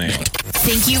sort the mail.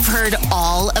 Think you've heard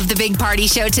all of the Big Party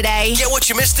Show today? Get what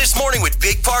you missed this morning with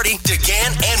Big Party,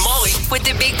 DeGan, and Molly With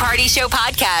the Big Party Show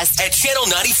podcast. at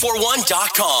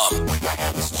channel941.com.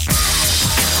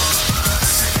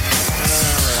 All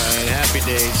right, happy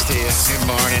days to you. Good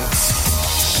morning.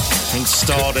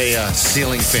 Installed a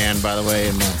ceiling fan, by the way,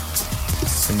 in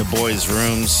the boys'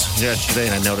 rooms yesterday,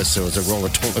 and I noticed there was a roll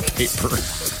of toilet paper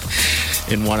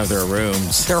in one of their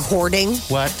rooms. They're hoarding.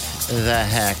 What the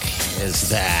heck is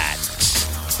that?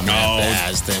 I'm gonna have to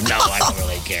ask them. No, I don't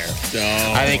really care.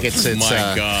 I think it's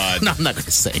my God. No, I'm not going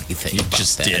to say anything. You about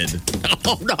just that. did.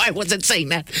 No, I wasn't saying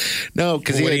that. No,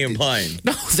 because What are you implying?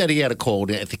 No, that he had a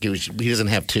cold. I think he doesn't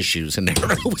have tissues in there.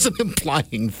 I wasn't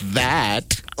implying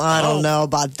that. I don't know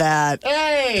about that.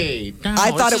 Hey, no,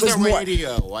 I thought this it was is the more-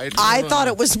 radio. I thought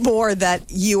it was more that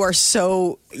you are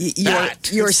so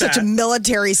you're It's such a that.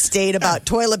 military state about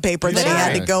toilet paper that he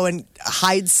had to Yeah. go and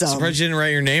hide some. Surprised you didn't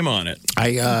write your name on it. I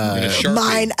In a Sharpie.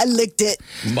 Mine, I licked it.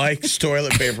 Mike's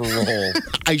toilet paper roll.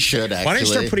 I should actually. Why don't you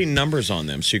start putting numbers on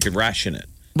them so you could ration it?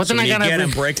 But so then when I you gotta get them,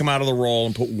 re- break them out of the roll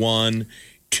and put 1,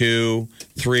 2,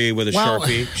 3 with a Well,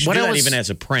 Sharpie. You should what do I that was- even as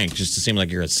a prank, just to seem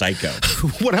like you're a psycho.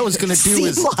 What I was going to do Seem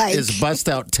is, like- is bust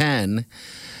out 10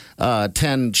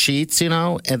 sheets,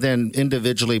 and then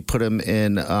individually put them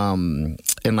in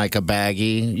like a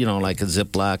baggie, like a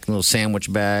Ziploc, little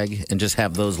sandwich bag, and just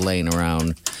have those laying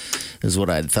around is what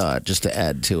I'd thought, just to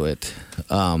add to it.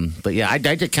 But yeah, I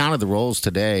did counted the rolls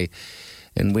today,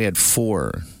 and we had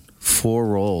four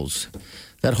rolls.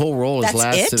 That whole roll has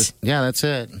That's lasted. it? Yeah, that's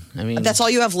it. I mean, That's all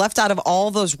you have left out of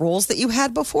all those rolls that you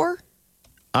had before?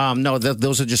 no,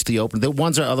 those are just the open. The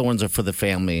other ones are for the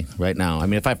family right now. I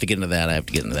mean, if I have to get into that, I have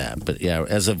to get into that. But yeah,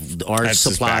 as of our That's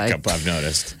his supply, backup, I've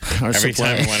noticed. Our Every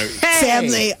supply. time I want to...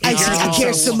 Family, I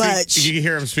care so much. You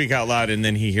hear him speak out loud, and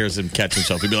then he hears him catch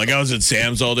himself. He'd be like, I was at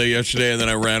Sam's all day yesterday, and then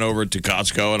I ran over to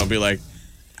Costco, and I'll be like,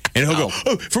 and he'll go,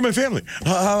 oh, for my family.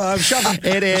 I'm shopping.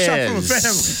 It I'm shopping is. for my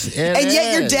family. It And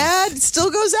yet your is. dad still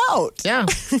goes out. Yeah,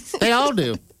 they all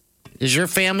do. Is your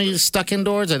family stuck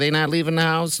indoors? Are they not leaving the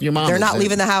house? Your mom? They're is not there?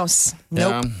 leaving the house.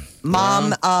 Nope. Yeah.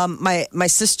 Mom, my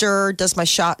sister does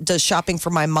does shopping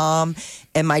for my mom,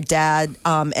 and my dad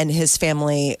and his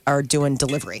family are doing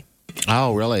delivery.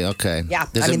 Oh, really? Okay. Yeah,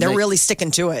 Does I it mean they're make- really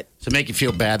sticking to it. Does it make you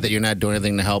feel bad that you're not doing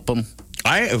anything to help them?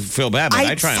 I feel bad, but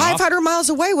I try and offer. 500 miles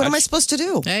away. What am I That's- supposed to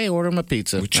do? Hey, order them a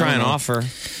pizza. We try I and don't know. offer.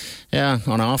 Yeah,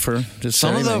 on offer. Just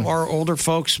Some of anything. our older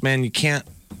folks, man, you can't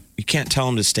tell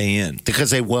them to stay in.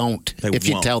 Because they won't. They if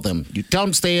you won't. tell them, you tell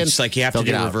them stay in. It's like you have they'll to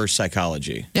do get out. reverse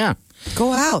psychology. Yeah.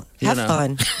 Go out, have know.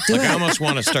 fun, do Like I it. almost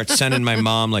want to start sending my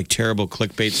mom like terrible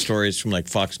clickbait stories from like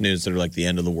Fox News that are like the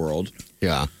end of the world.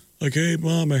 Yeah. Like, hey,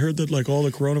 mom, I heard that like all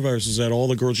the coronavirus is at all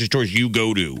the grocery stores you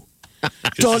go to.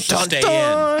 Just to stay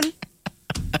in.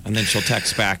 And then she'll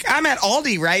text back, I'm at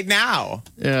Aldi right now.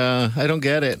 Yeah, I don't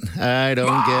get it. I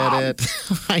don't get it.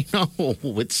 I know.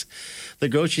 It's the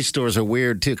grocery stores are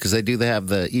weird too because they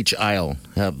have each aisle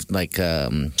have like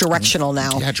Directional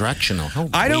now. yeah, directional. How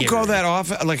I don't go weird. that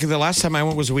often. Like the last time I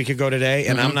went was a week ago today,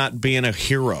 and I'm not being a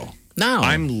hero. No.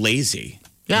 I'm lazy.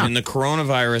 Yeah. And the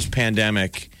coronavirus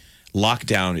pandemic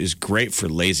lockdown is great for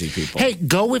lazy people. Hey,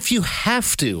 go if you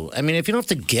have to. I mean, if you don't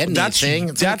have to get anything,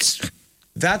 it's like-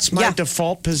 That's my Yeah.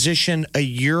 default position a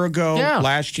year ago, Yeah.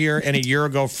 last year, and a year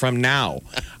ago from now.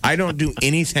 I don't do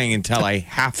anything until I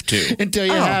have to. until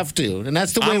you have to, and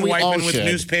that's the way I'm we all wiping with should.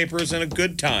 newspapers and a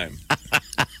good time.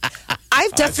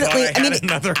 I've definitely.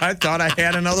 I thought I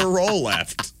had another roll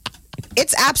left.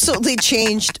 It's absolutely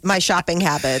changed my shopping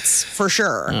habits for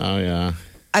sure. Oh yeah.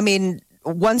 I mean,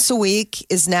 once a week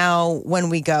is now when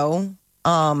we go,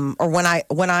 or when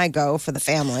I go for the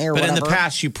family or But whatever. in the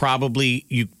past,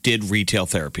 you did retail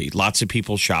therapy. Lots of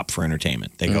people shop for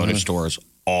entertainment. They go to stores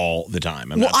all the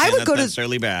time. I'm Well, not I saying would that's go to-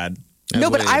 necessarily bad. No,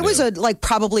 What but do you I was do?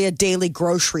 probably a daily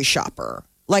grocery shopper.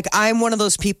 Like I'm one of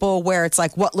those people where it's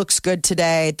like, what looks good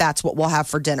today? That's what we'll have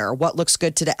for dinner. What looks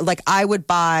good today? Like I would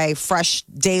buy fresh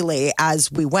daily as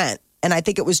we went. And I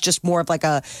think it was just more of like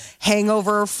a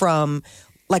hangover from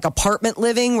like apartment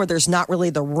living where there's not really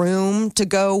the room to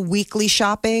go weekly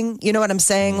shopping. You know what I'm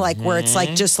saying? Like where it's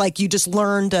like just like you just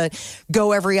learn to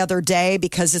go every other day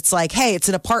because it's like, hey, it's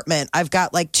an apartment. I've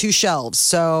got like 2 shelves,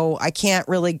 so I can't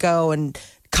really go and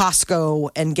Costco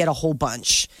and get a whole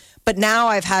bunch. But now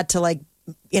I've had to like,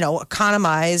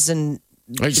 economize and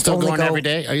Are you still going every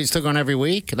day? Are you still going every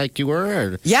week like you were?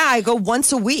 Or? Yeah, I go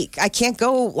once a week. I can't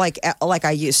go like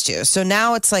I used to. So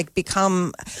now it's like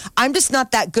I'm just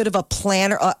not that good of a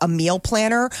planner, a meal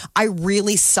planner. I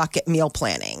really suck at meal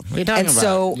planning. What are you talking about?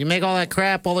 So you make all that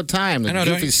crap all the time. The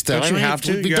goofy stuff. Don't you have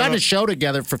to? We've done a show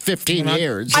together for 15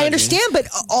 years. I understand, but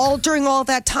during all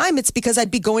that time, it's because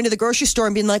I'd be going to the grocery store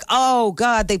and being like, oh,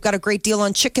 God, they've got a great deal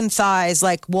on chicken thighs.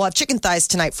 Like, we'll have chicken thighs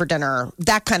tonight for dinner.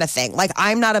 That kind of thing. Like,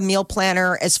 I'm not a meal planner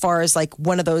as far as like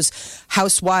one of those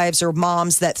housewives or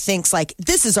moms that thinks like,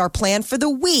 this is our plan for the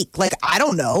week. Like, I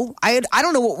don't know. I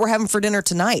don't know what we're having for dinner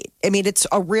tonight. I mean, it's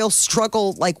a real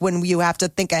struggle, like when you have to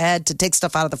think ahead to take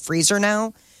stuff out of the freezer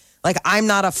now. Like, I'm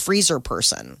not a freezer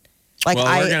person. Like,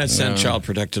 we're going to send Child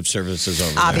Protective Services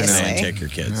over obviously. there and take your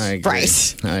kids.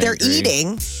 Right. They're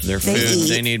eating. Their food.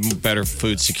 They need better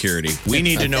food security. We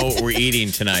need to know what we're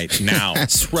eating tonight, now.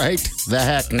 That's right. The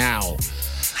heck now.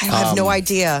 I have no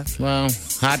idea. Well,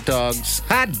 hot dogs.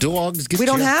 Hot dogs. We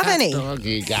don't have any.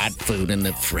 You got food in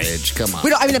the fridge. Come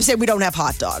on. I'm saying we don't have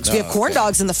hot dogs. We have corn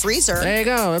dogs in the freezer. There you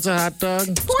go. That's a hot dog.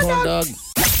 Corn dog.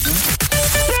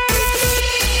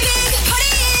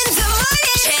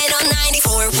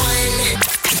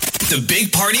 The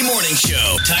Big Party Morning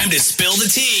Show. Time to spill the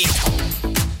tea.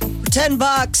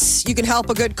 $10, you can help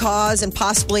a good cause and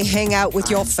possibly hang out with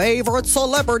your favorite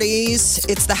celebrities.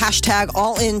 It's the hashtag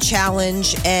All In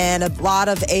Challenge, and a lot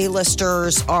of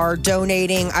A-listers are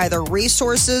donating either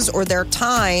resources or their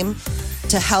time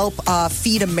to help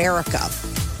feed America.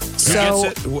 So,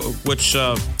 which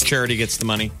charity gets the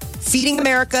money? Feeding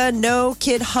America, No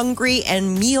Kid Hungry,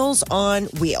 and Meals on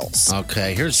Wheels.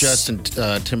 Okay, here's Justin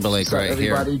Timberlake right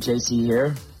everybody, here. JC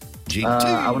here. GT.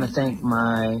 I want to thank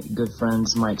my good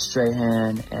friends Mike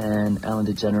Strahan and Ellen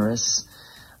DeGeneres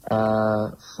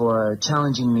for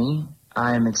challenging me.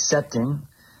 I am accepting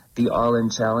the All-In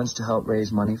Challenge to help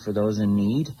raise money for those in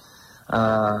need.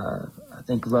 I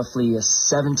think roughly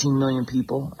 17 million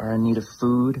people are in need of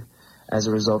food as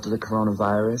a result of the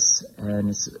coronavirus, and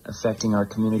it's affecting our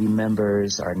community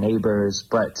members, our neighbors,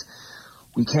 but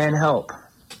we can help.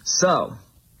 So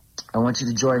I want you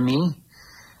to join me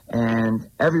and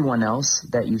everyone else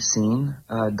that you've seen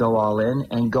go all in,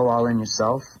 and go all in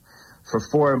yourself for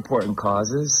 4 important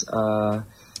causes.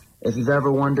 If you've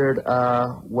ever wondered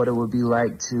what it would be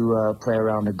like to play a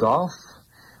round of golf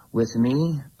with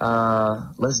me,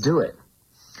 let's do it.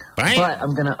 Bang. But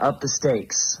I'm going to up the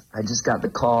stakes. I just got the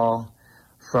call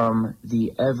from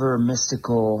the ever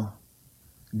mystical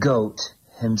GOAT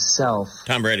himself.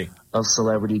 Tom Brady. Of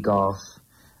celebrity golf.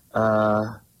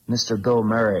 Mr. Bill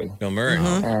Murray. Bill Murray.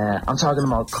 I'm talking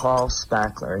about Carl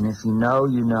Spackler. And if you know,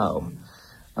 you know.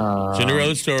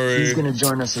 Cinderella story. He's going to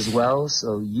join us as well.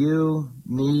 So you,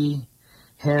 me,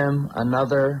 him,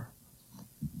 another,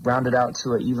 rounded out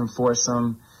to an even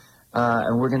foursome.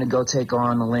 And we're going to go take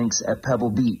on the Lynx at Pebble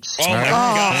Beach. Oh, my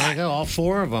God. There you go. All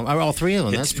 4 of them. Or all 3 of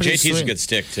them. That's pretty JT's sweet. a good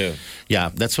stick, too. Yeah,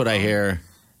 that's what I hear.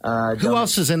 Who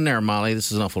else is in there, Molly?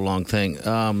 This is an awful long thing.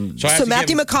 So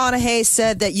Matthew McConaughey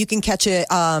said that you can catch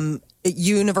a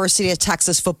University of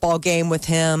Texas football game with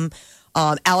him.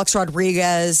 Alex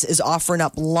Rodriguez is offering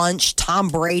up lunch. Tom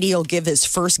Brady will give his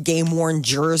first game-worn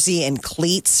jersey and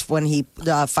cleats when he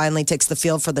finally takes the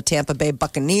field for the Tampa Bay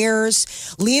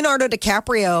Buccaneers. Leonardo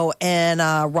DiCaprio and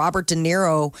Robert De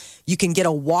Niro, you can get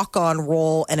a walk-on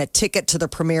role and a ticket to the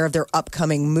premiere of their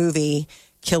upcoming movie,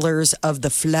 Killers of the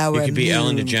Flower Moon. You could be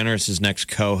Ellen DeGeneres' next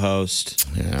co-host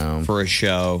for a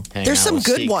show. There's some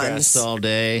good ones. All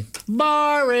day.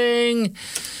 Boring.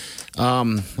 All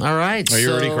right. Are you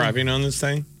already crapping on this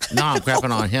thing? No, I'm crapping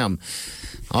on him.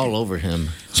 All over him.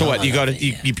 So what? You got to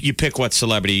you pick what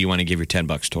celebrity you want to give your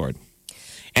 $10 toward.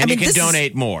 And you can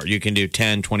donate more. You can do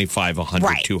 10, 25, 100,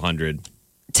 Right. 200.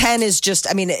 10 is just,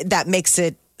 that makes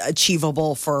it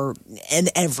achievable for an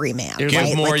everyman. Give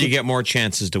right? more, Like you get more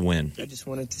chances to win. I just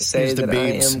wanted to say that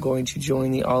I am going to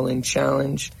join the All In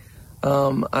Challenge.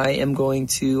 I am going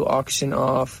to auction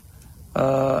off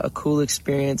a cool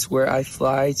experience where I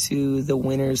fly to the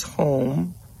winner's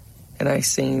home and I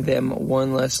sing them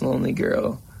One Less Lonely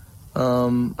Girl.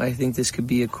 I think this could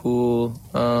be a cool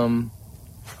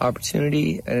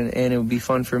opportunity, and it would be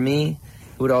fun for me.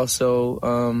 It would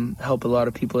also help a lot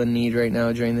of people in need right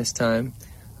now during this time.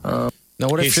 Now,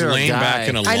 what if He's you're laying a guy? back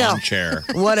in a lawn chair.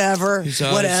 Whatever. He's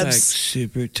always Whatevs. like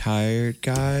super tired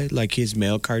guy, like he's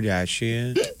Male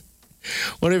Kardashian.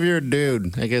 What if you're a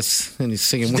dude? I guess, and he's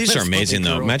singing. These are amazing,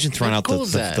 though. Imagine throwing out cool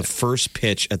the first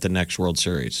pitch at the next World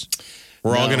Series.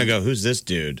 We're all going to go, who's this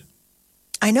dude?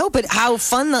 I know, but how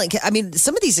fun. Like, I mean,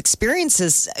 some of these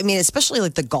experiences, I mean, especially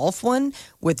like the golf one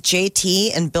with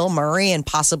JT and Bill Murray and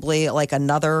possibly like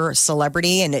another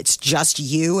celebrity, and it's just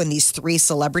you and these three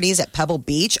celebrities at Pebble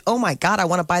Beach. Oh my God, I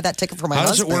want to buy that ticket for my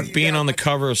husband. How does it work being on the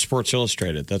cover of Sports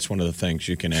Illustrated? That's one of the things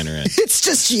you can enter in. It's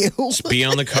just you. Just be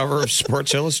on the cover of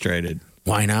Sports Illustrated.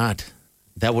 Why not?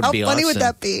 That would be awesome. How funny would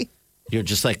that be? You're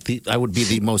just like I would be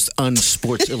the most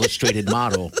unsports Illustrated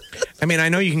model. I mean, I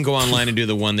know you can go online and do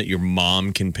the one that your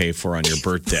mom can pay for on your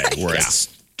birthday, where it's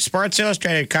Sports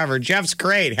Illustrated cover. Jeff's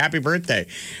great. Happy birthday.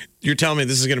 You're telling me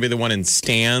this is going to be the one in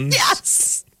stands?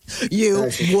 Yes. You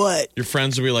would. Your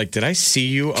friends will be like, did I see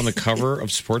you on the cover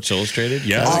of Sports Illustrated?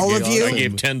 Yes. All of you? I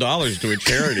gave $10 to a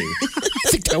charity. I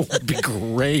think that would be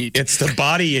great. It's the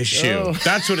body issue. Oh.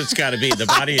 That's what it's got to be, the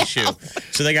body issue.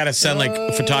 So they got to send like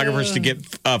photographers to get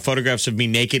photographs of me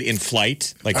naked in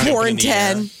flight. Like 4 and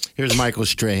 10. Here's Michael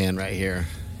Strahan right here.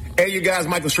 Hey, you guys,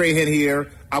 Michael Strahan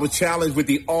here. I was challenged with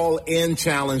the all-in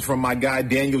challenge from my guy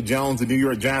Daniel Jones, the New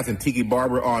York Giants, and Tiki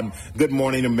Barber on Good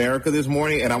Morning America this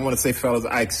morning. And I want to say, fellas,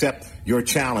 I accept your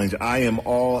challenge. I am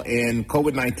all in.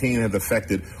 COVID-19 has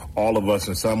affected all of us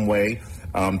in some way.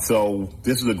 So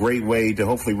this is a great way to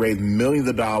hopefully raise millions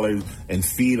of dollars and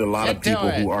feed a lot of people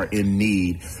who are in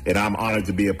need. And I'm honored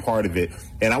to be a part of it.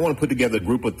 And I want to put together a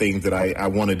group of things that I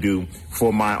want to do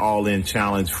for my all-in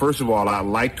challenge. First of all, I'd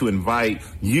like to invite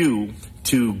you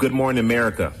to Good Morning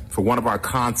America for one of our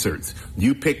concerts.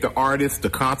 You pick the artist, the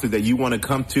concert that you want to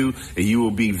come to, and you will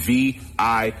be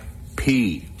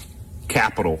VIP.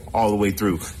 Capital all the way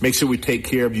through. Make sure we take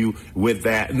care of you with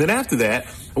that. And then after that,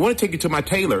 I want to take you to my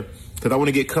tailor because I want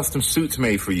to get custom suits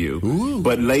made for you. Ooh.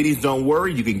 But ladies, don't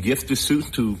worry. You can gift the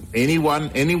suits to anyone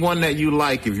that you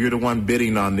like. If you're the one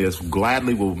bidding on this,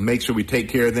 gladly we'll make sure we take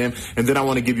care of them. And then I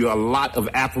want to give you a lot of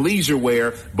athleisure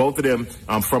wear, both of them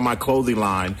from my clothing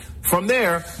line. From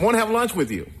there, I want to have lunch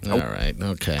with you. All right.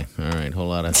 Okay. All right. Whole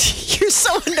lot of... You're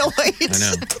so annoyed. I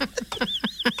know.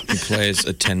 He plays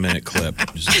a 10-minute clip.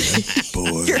 Just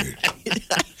bored.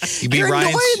 Your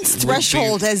annoyance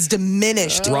threshold has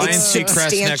diminished. Ryan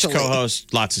Seacrest, next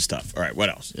co-host. Lots of stuff. All right, what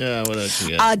else? Yeah, what else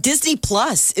you got? Disney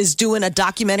Plus is doing a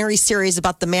documentary series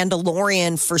about The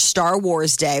Mandalorian for Star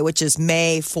Wars Day, which is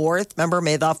May 4th. Remember,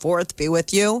 May the 4th be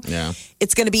with you. Yeah.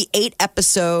 It's going to be 8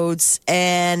 episodes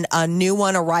and a new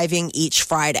one arriving each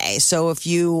Friday. So if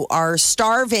you are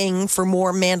starving for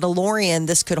more Mandalorian,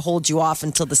 this could hold you off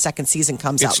until the second season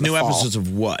comes out. It's new episodes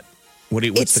of what?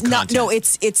 What's the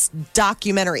content? It's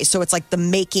documentary. So it's like the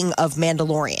making of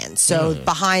Mandalorian. So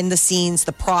behind the scenes,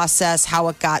 the process, how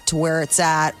it got to where it's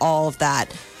at, all of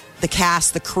that. The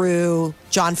cast, the crew.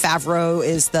 Jon Favreau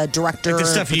is the director. Like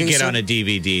the stuff producer. You get on a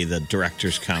DVD, the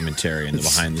director's commentary and the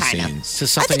behind the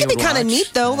scenes. I think it'd be kind of neat,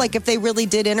 though, like if they really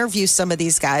did interview some of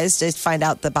these guys to find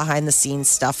out the behind the scenes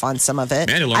stuff on some of it.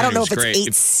 Mandalorian I don't know if great. it's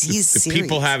 8 seasons. If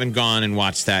people haven't gone and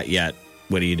watched that yet,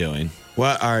 what are you doing?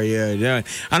 What are you doing?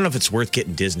 I don't know if it's worth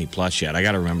getting Disney Plus yet. I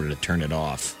got to remember to turn it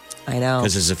off. I know.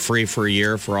 Because is it free for a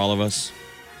year for all of us?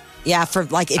 Yeah, for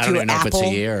like if I you're don't even Apple. know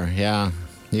if it's a year. Yeah.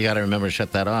 You got to remember to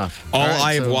shut that off. All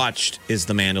I've watched is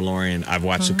The Mandalorian. I've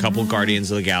watched a couple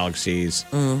Guardians of the Galaxies.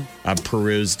 I've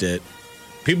perused it.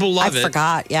 People love it. I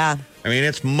forgot, yeah. I mean,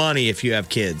 it's money if you have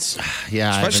kids.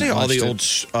 Yeah. Especially all the old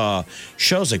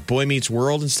shows like Boy Meets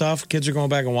World and stuff. Kids are going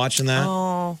back and watching that.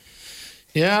 Oh.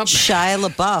 Yeah. Shia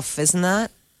LaBeouf, isn't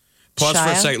that? Pause for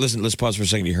a second. Listen, let's pause for a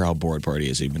second to hear how bored Party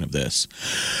is even of this.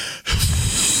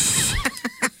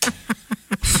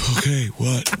 Okay,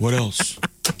 what? What else?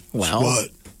 Well.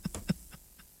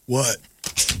 What?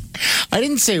 I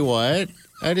didn't say what.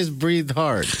 I just breathed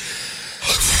hard.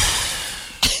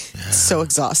 So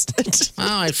exhausted.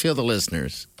 Oh, I feel the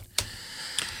listeners.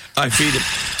 I feel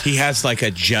that he has like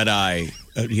a Jedi.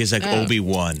 He's like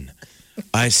Obi-Wan.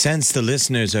 I sense the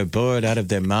listeners are bored out of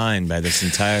their mind by this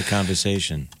entire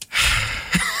conversation.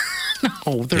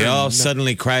 No, they all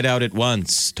suddenly cried out at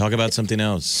once. Talk about something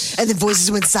else. And the voices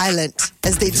went silent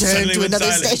as they turned to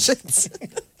another station.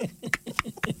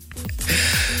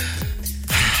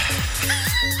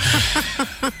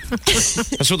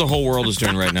 That's what the whole world is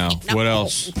doing right now. No. What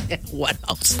else? What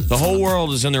else? The whole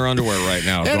world is in their underwear right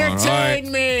now.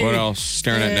 Entertain me. What else?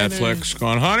 Staring at Netflix.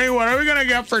 Going, honey, what are we going to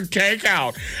get for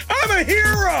takeout? I'm a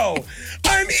hero.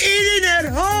 I'm eating at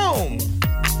home.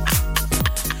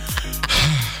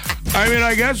 I mean,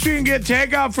 I guess we can get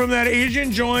takeout from that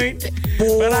Asian joint.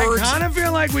 But I kind of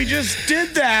feel like we just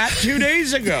did that 2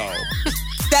 days ago.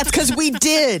 That's because we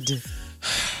did.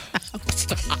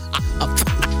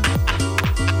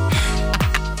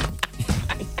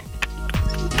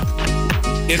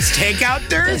 It's Takeout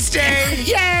Thursday.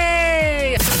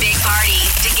 Yay! Big Party,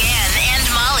 DeGan and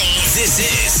Molly This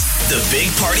is the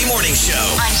Big Party Morning Show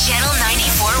on Channel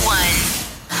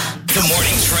 94.1. The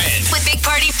Morning Trend With Big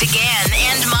Party, DeGan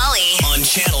and Molly. on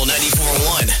Channel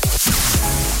 94.1.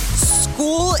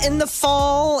 School in the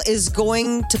fall is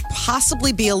going to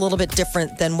possibly be a little bit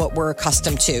different than what we're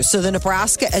accustomed to. So the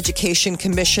Nebraska Education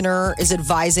Commissioner is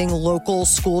advising local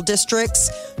school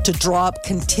districts to draw up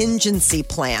contingency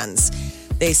plans.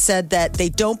 They said that they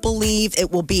don't believe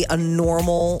it will be a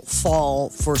normal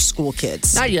fall for school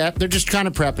kids. Not yet. They're just kind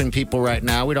of prepping people right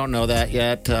now. We don't know that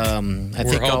yet. I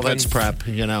think all that's prep,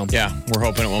 Yeah, we're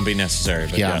hoping it won't be necessary.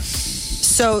 But yeah.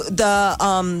 So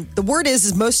the word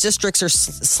is most districts are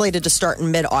slated to start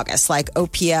in mid-August. Like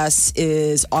OPS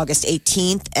is August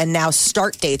 18th, and now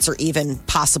start dates are even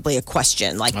possibly a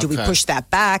question. Like, do we push that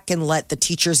back and let the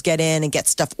teachers get in and get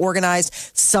stuff organized?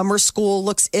 Summer school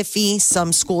looks iffy.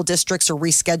 Some school districts are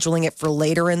rescheduling it for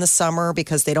later in the summer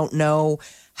because they don't know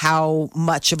how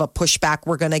much of a pushback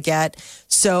we're going to get.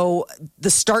 So the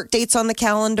start dates on the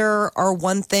calendar are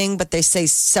one thing, but they say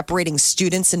separating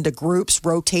students into groups,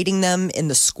 rotating them in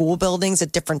the school buildings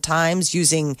at different times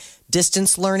using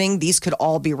distance learning. These could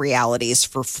all be realities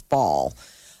for fall.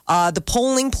 The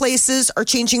polling places are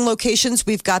changing locations.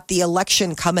 We've got the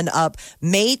election coming up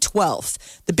May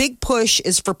 12th. The big push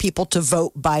is for people to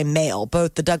vote by mail.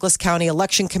 Both the Douglas County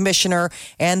Election Commissioner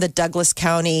and the Douglas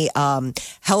County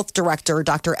Health Director,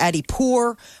 Dr. Addie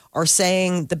Poor, are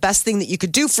saying the best thing that you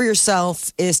could do for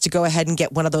yourself is to go ahead and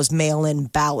get one of those mail-in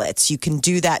ballots. You can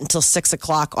do that until 6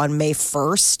 o'clock on May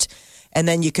 1st. And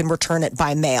then you can return it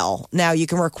by mail. Now, you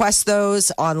can request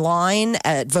those online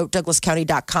at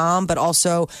votedouglascounty.com, but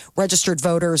also registered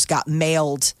voters got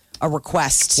mailed a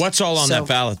request. What's all on that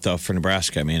ballot, though, for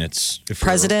Nebraska? I mean, it's...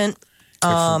 President.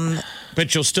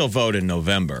 But you'll still vote in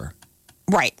November.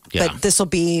 Right. Yeah. But this will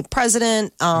be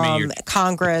president,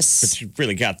 Congress. But you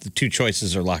really got the two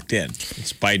choices are locked in.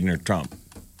 It's Biden or Trump.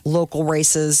 Local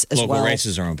races as well. Local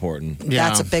races are important. Yeah.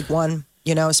 That's a big one.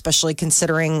 Especially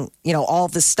considering, all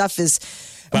this stuff is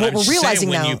but what we're realizing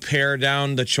when now. you pare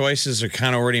down the choices are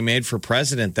kind of already made for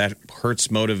president, that hurts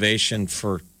motivation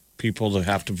for people to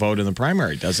have to vote in the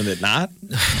primary, doesn't it not?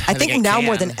 I think now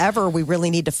more than ever, we really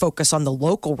need to focus on the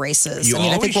local races.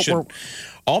 I think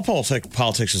all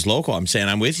politics is local. I'm saying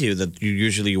I'm with you that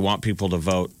you want people to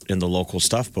vote in the local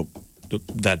stuff, but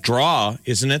that draw,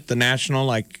 isn't it the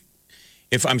national,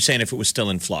 if it was still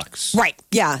in flux. Right.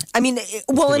 Yeah. I mean,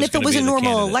 and if it was a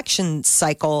normal election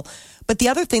cycle. But the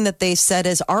other thing that they said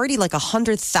is already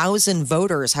 100,000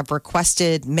 voters have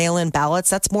requested mail-in ballots.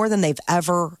 That's more than they've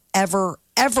ever had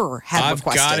I've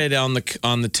requested. got it on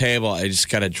the table. I just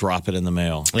got to drop it in the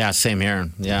mail. Yeah, same here.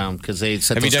 Yeah, because they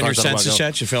said. Have you done your census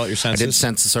yet? You fill out your census? I did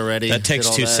census already. That takes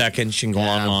 2 seconds. You can go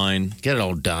online. Get it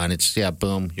all done. It's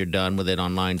boom, you're done with it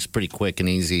online. It's pretty quick and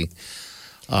easy.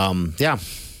 Yeah.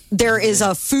 There is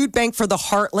a food bank for the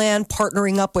Heartland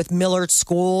partnering up with Millard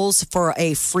Schools for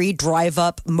a free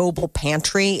drive-up mobile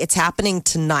pantry. It's happening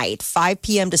tonight, 5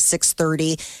 p.m. to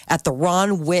 6:30 at the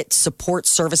Ron Witt Support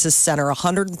Services Center,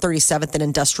 137th and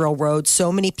Industrial Road. So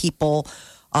many people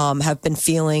have been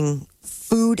feeling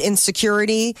food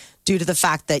insecurity due to the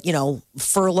fact that,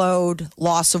 furloughed,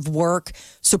 loss of work.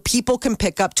 So people can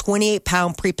pick up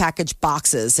 28-pound prepackaged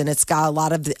boxes, and it's got a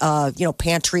lot of,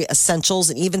 pantry essentials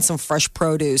and even some fresh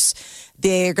produce.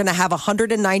 They're going to have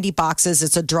 190 boxes.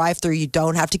 It's a drive-through. You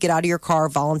don't have to get out of your car.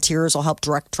 Volunteers will help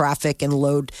direct traffic and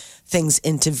load things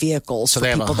into vehicles for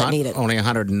people that need it. Only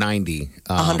 190.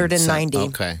 190.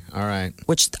 Okay. All right.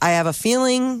 Which I have a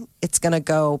feeling it's going to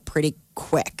go pretty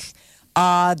quick.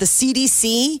 The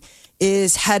CDC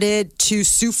is headed to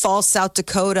Sioux Falls, South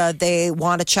Dakota. They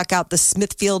want to check out the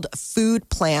Smithfield food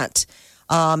plant.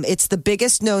 It's the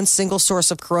biggest known single source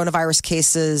of coronavirus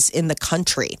cases in the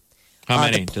country. How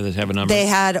many? Do they have a number? They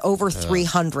had over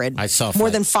 300. I saw more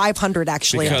than 500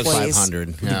 actually. Because employees.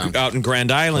 500. Yeah. Out in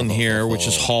Grand Island here, which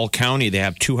is Hall County, they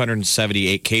have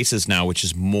 278 cases now, which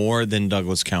is more than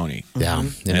Douglas County. Yeah.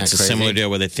 And it's a similar deal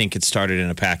where they think it started in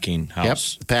a packing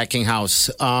house. Yep, packing house.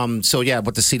 So,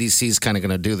 what the CDC is kind of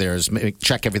going to do there is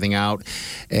check everything out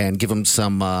and give them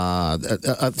some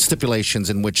stipulations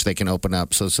in which they can open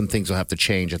up. So some things will have to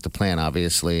change at the plant,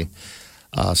 obviously.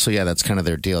 That's kind of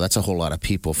their deal. That's a whole lot of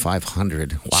people,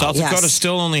 500. Wow. South Dakota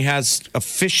still only has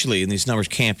officially, and these numbers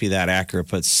can't be that accurate,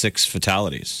 but 6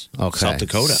 fatalities. Okay. South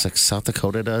Dakota. South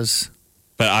Dakota does.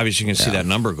 But obviously you can see that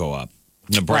number go up.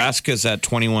 Nebraska's at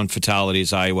 21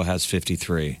 fatalities. Iowa has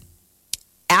 53.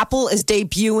 Apple is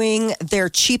debuting their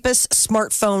cheapest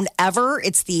smartphone ever.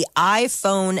 It's the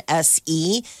iPhone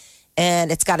SE.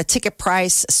 and it's got a ticket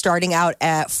price starting out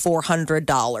at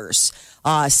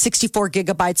 $400. 64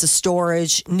 gigabytes of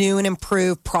storage, new and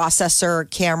improved processor,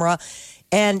 camera.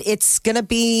 And it's going to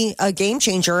be a game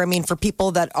changer. I mean, for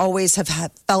people that always have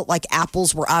felt like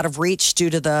Apples were out of reach due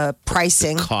to the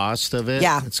pricing. The cost of it?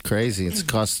 Yeah. It's crazy. It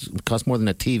costs more than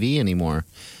a TV anymore.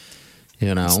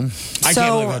 You know? I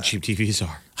can't believe how cheap TVs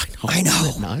are. I know.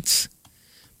 Isn't it nuts?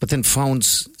 But then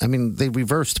phones, I mean, they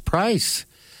reversed price.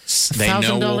 They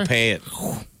know we'll pay it.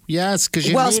 Yes, because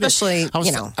you well, need especially it.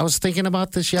 I was thinking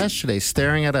about this yesterday,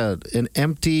 staring at an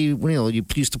empty. You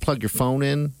used to plug your phone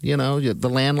in, the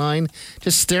landline.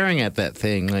 Just staring at that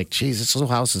thing, like, geez, this whole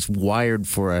house is wired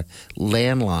for a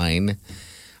landline.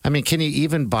 I mean, can you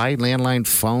even buy landline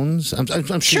phones?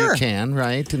 I'm sure you can,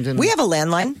 right? We have a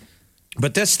landline.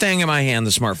 But this thing in my hand,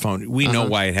 the smartphone, we know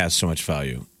why it has so much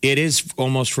value. It is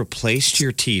almost replaced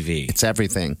your TV. It's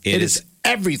everything. It is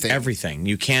everything. Everything.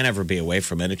 You can't ever be away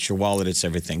from it. It's your wallet. It's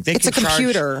everything. It's a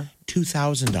computer.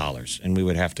 $2,000, and we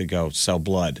would have to go sell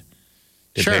blood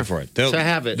to Sure. pay for it. To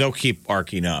have it. They'll keep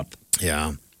arcing up.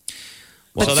 Yeah.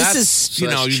 Well, But so this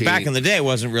that's, cheap. back in the day, it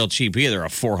wasn't real cheap either, a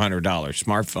 $400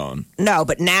 smartphone. No,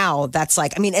 but now that's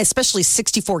like, I mean, especially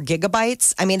 64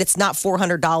 gigabytes. I mean, it's not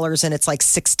 $400 and it's like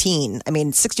 16. I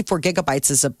mean, 64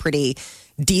 gigabytes is a pretty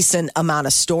decent amount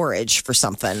of storage for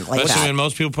something like Especially that. when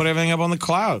most people put everything up on the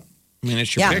cloud. I mean,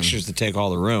 it's your Yeah. pictures that take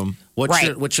all the room. What's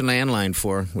Right. what's your landline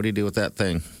for? What do you do with that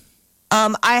thing?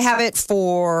 I have it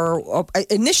for,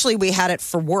 initially we had it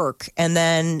for work and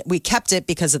then we kept it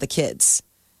because of the kids.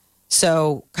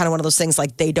 So kind of one of those things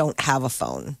like they don't have a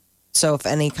phone. So if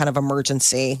any kind of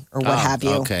emergency or what have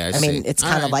you, okay, I mean, see. it's All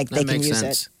kind of right, like they that can makes use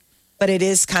sense. it. But it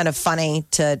is kind of funny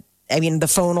the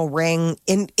phone will ring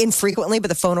infrequently, but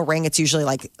the phone will ring. It's usually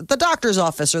like the doctor's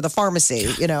office or the pharmacy,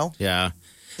 Yeah.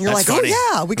 And you're That's like, funny.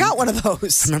 oh yeah, we got one of I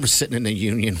those. remember sitting in a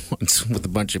union once with a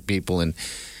bunch of people in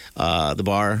the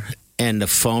bar, and the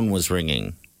phone was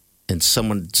ringing. And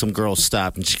some girl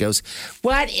stopped, and she goes,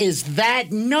 "What is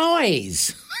that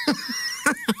noise?" I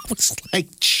was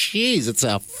like, "Geez, it's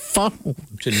a phone."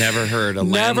 I've never heard a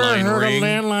Never landline heard ring. a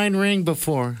landline ring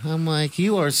before. I'm like,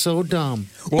 you are so dumb.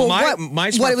 Well,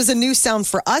 what was a new sound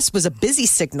for us was a busy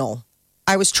signal.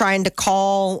 I was trying to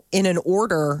call in an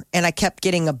order and I kept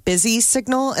getting a busy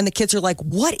signal and the kids are like,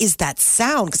 what is that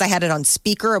sound? Because I had it on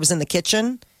speaker. I was in the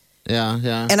kitchen.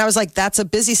 Yeah. And I was like, that's a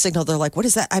busy signal. They're like, what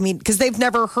is that? I mean, because they've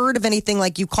never heard of anything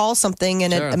like you call something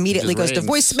and Sure, it immediately it goes just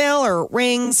to voicemail or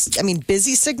rings. I mean,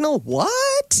 busy signal?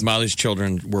 What? Molly's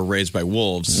children were raised by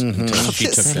wolves until she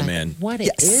took them in. What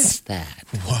is that?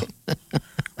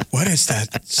 What is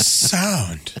that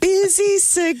sound? Busy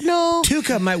signal.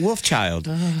 Tuka, my wolf child.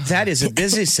 That is a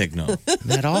busy signle.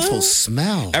 That awful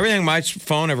smell. Everything my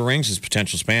phone ever rings is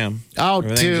potential spam. Oh,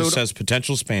 Everything dude. just says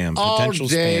potential spam. All Potential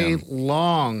day spam.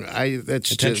 long.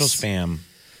 It's Potential just, spam.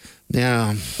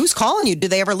 Yeah. Who's calling you? Do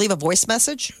they ever leave a voice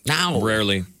message? Now,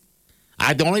 Rarely.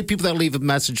 the only people that leave a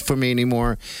message for me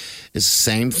anymore is the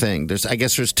same thing. I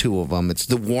guess there's two of them. It's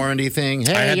the warranty thing.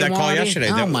 Hey, I had you that call warranty? yesterday.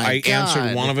 Oh my I God.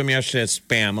 answered one of them yesterday as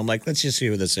spam. I'm like, let's just see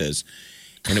who this is.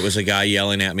 And it was a guy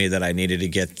yelling at me that I needed to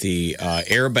get the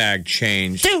airbag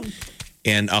changed. Dude.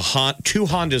 And 2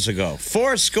 Hondas ago.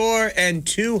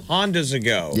 2 Hondas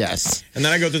ago. Yes. And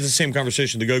then I go through the same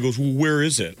conversation. The guy goes, well, where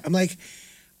is it? I'm like,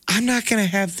 I'm not going to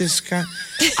have this guy.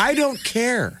 I don't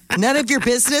care. None of your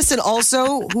business. And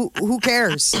also, who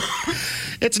cares?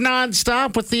 It's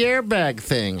nonstop with the airbag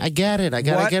thing. I get it. I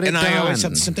got to get it and done. I always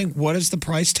have the same thing. What is the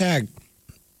price tag?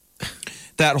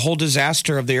 That whole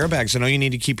disaster of the airbags. I know you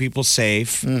need to keep people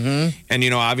safe. Mm-hmm.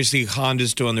 And, obviously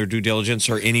Honda's doing their due diligence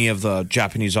or any of the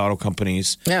Japanese auto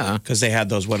companies. Yeah. Because they had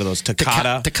those, what are those?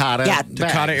 Takata. Takata. Yeah.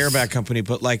 Takata airbag company.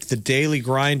 But like the daily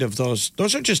grind of those are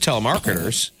just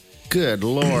telemarketers. Good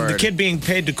Lord. The kid being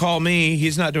paid to call me,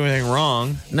 he's not doing anything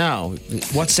wrong. No.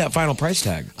 What's that final price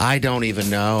tag? I don't even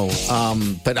know.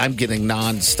 But I'm getting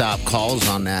nonstop calls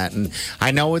on that. And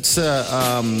I know it's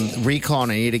a recall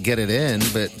and I need to get it in,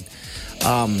 but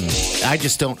I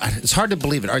just don't. It's hard to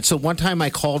believe it. All right, so one time I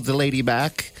called the lady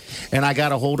back and I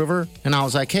got a hold of her and I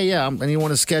was like, hey, yeah, and you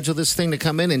want to schedule this thing to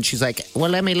come in? And she's like, well,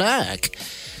 let me look.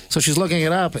 So she's looking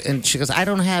it up and she goes, I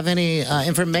don't have any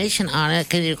information on it.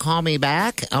 Can you call me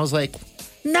back? I was like,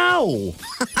 no.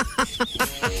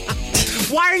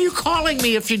 Why are you calling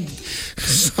me if you...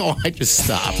 So I just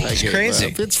stopped. It's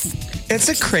crazy. It's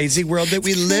a crazy world that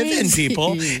we live in,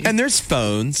 people. And there's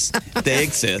phones. They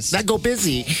exist. That go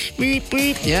busy. Beep,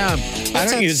 beep. Yeah. I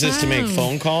don't use this to make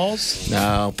phone calls.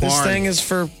 No, porn. This thing is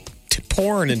for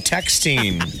porn and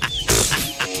texting.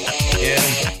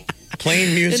 Yeah.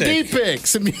 Playing music. And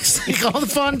D-pics and music, all the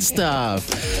fun stuff.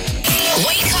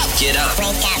 Wake up Get up.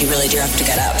 You really do have to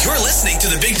get up. You're listening to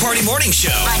the Big Party Morning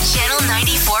Show on Channel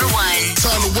 94.1.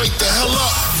 Time to wake the hell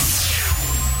up.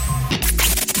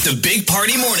 The Big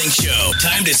Party Morning Show.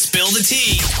 Time to spill the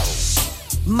tea.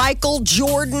 Michael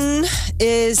Jordan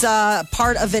is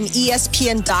part of an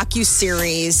ESPN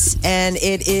docuseries, and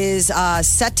it is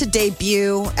set to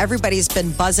debut. Everybody's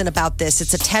been buzzing about this.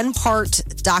 It's a 10-part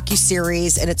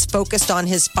docuseries, and it's focused on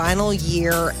his final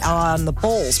year on the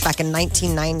Bulls back in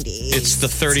 1990. It's the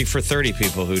 30 for 30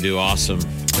 people who do awesome.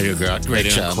 They do great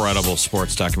job. Incredible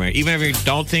sports documentary. Even if you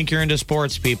don't think you're into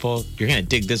sports, people, you're going to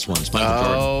dig this one. It's Michael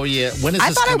Jordan. Oh, yeah. When is I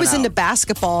this thought I coming was out? into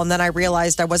basketball, and then I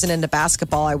realized I wasn't into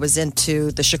basketball. I was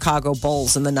into the Chicago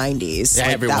Bulls in the 90s. Yeah,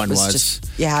 everyone that was. Just,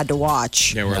 you had to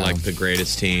watch. They were like the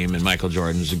greatest team, and Michael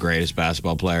Jordan was the greatest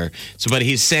basketball player. So, but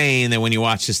he's saying that when you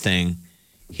watch this thing,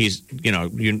 he's,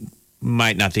 you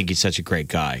might not think he's such a great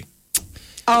guy.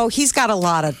 Oh, he's got a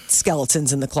lot of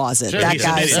skeletons in the closet. Sure, that he's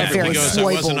guy's admitted it. very He goes, I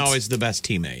foibled. wasn't always the best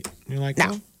teammate. You're like,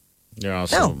 No. You're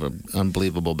also an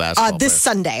unbelievable basketball This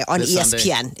player. Sunday on This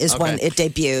ESPN Sunday? is when Okay. it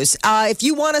debuts. If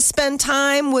you want to spend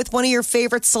time with one of your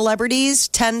favorite celebrities,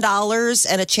 $10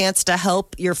 and a chance to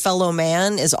help your fellow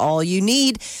man is all you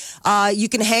need. You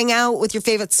can hang out with your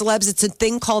favorite celebs. It's a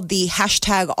thing called the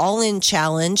hashtag All In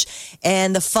Challenge.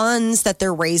 And the funds that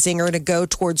they're raising are going to go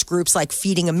towards groups like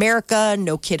Feeding America,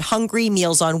 No Kid Hungry,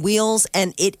 Meals on Wheels.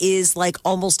 And it is like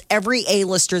almost every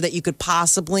A-lister that you could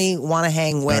possibly want to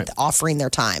hang with offering their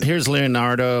time. Here's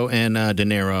Leonardo and De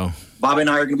Niro. Bobby and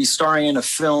I are going to be starring in a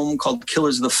film called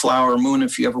Killers of the Flower Moon.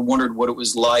 If you ever wondered what it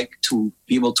was like to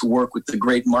be able to work with the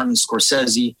great Martin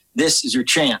Scorsese, this is your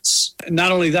chance.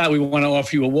 Not only that, we want to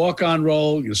offer you a walk-on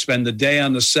role. You'll spend the day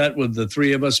on the set with the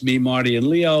three of us, me, Marty, and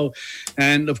Leo.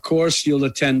 And, of course, you'll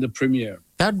attend the premiere.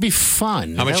 That'd be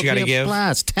fun. How much you got to give?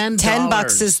 Blast. $10.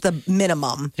 $10 is the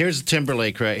minimum. Here's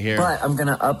Timberlake right here. But I'm going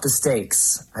to up the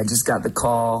stakes. I just got the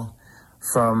call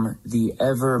from the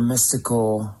ever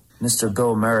mystical Mr.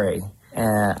 Bill Murray.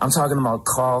 And I'm talking about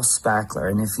Carl Spackler.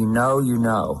 And if you know, you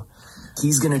know.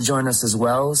 He's going to join us as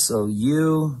well. So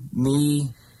you,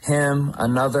 me, him,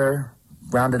 another,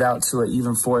 rounded out to an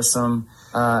even foursome.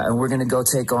 And we're going to go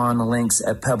take on the Lynx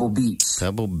at Pebble Beach.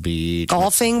 Pebble Beach.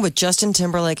 Golfing with Justin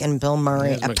Timberlake and Bill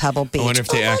Murray at Pebble Beach. I wonder if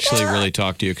they actually really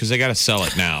talk to you because they got to sell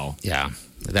it now. Yeah,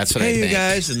 that's what I Hey, think. you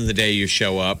guys. And the day you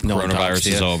show up, No one talks to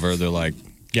coronavirus is you. over. They're like,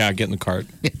 yeah, get in the cart.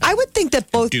 I would think that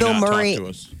both Do Bill not talk Murray to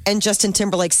us. and Justin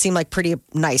Timberlake seem like pretty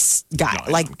nice guys.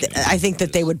 No, like, I'm kidding. I think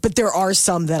that they would, but there are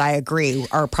some that I agree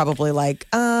are probably like,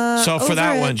 So for over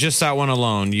that it. one, just that one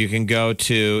alone, you can go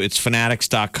to it's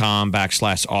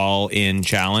fanatics.com/all-in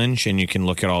challenge, and you can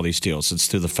look at all these deals. It's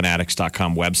through the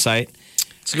fanatics.com website.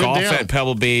 It's a good Golf deal. at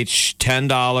Pebble Beach,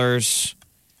 $10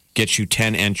 gets you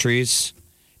 10 entries.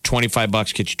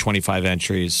 $25 gets you 25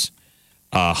 entries.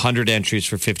 100 entries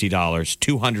for $50.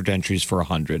 200 entries for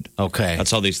 $100. Okay.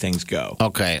 That's how these things go.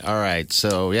 Okay, all right.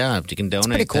 So, yeah, if you can donate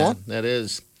pretty cool. that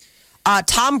is.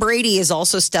 Tom Brady is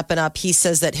also stepping up. He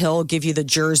says that he'll give you the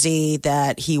jersey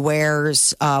that he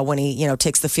wears when he,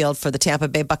 takes the field for the Tampa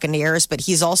Bay Buccaneers. But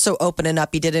he's also opening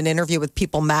up. He did an interview with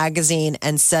People Magazine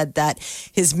and said that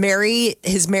his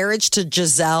marriage to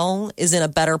Giselle is in a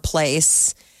better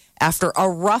place after a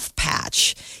rough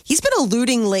patch. He's been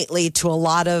alluding lately to a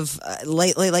lot of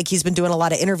like he's been doing a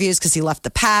lot of interviews because he left the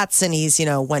Pats and he's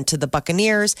went to the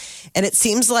Buccaneers, and it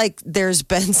seems like there's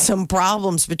been some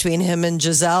problems between him and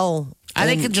Giselle. I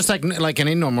think it's just like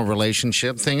any normal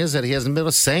relationship thing is that he hasn't been able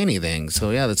to say anything.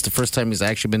 So, yeah, that's the first time he's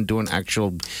actually been doing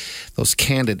those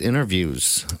candid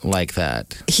interviews like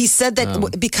that. He said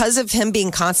that because of him being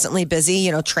constantly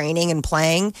busy, training and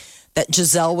playing, that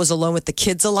Giselle was alone with the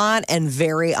kids a lot and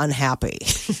very unhappy.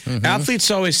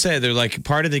 Athletes always say they're like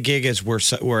part of the gig is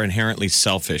we're inherently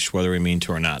selfish, whether we mean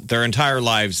to or not. Their entire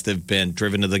lives they've been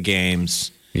driven to the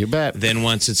games. You bet. Then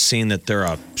once it's seen that they're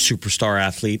a superstar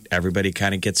athlete, everybody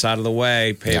kind of gets out of the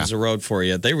way, paves the road for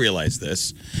you. They realize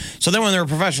this. So then when they're a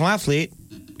professional athlete,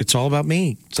 it's all about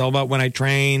me. It's all about when I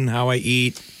train, how I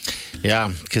eat.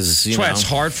 Yeah, because That's why it's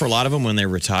hard for a lot of them when they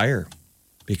retire.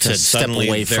 Because To step suddenly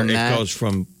away from it that. goes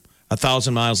from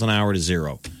 1,000 miles an hour to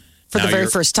zero. For the Now very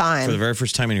you're- first time. For the very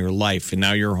first time in your life. And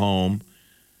now you're home.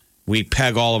 We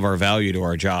peg all of our value to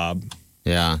our job.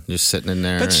 Yeah, just sitting in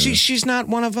there. But she's not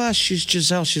one of us. She's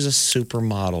Giselle. She's a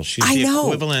supermodel. She's I the know.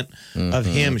 equivalent of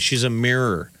him. She's a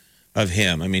mirror of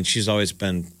him. I mean, she's always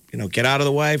been, get out of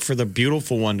the way for the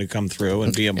beautiful one to come through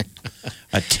and be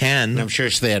a 10. I'm sure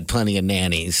they had plenty of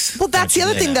nannies. Well, that's the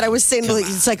other thing that I was saying. Like,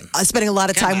 it's like spending a lot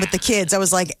of time with the kids. I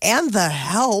was like, and the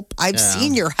help. I've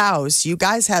seen your house. You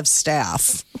guys have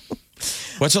staff.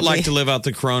 What's it like to live out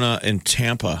the corona in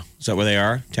Tampa? Is that where they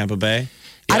are? Tampa Bay?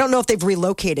 I don't know if they've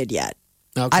relocated yet.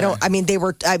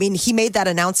 Okay. He made that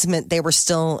announcement. They were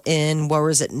still in, where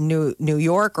was it, New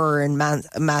York or in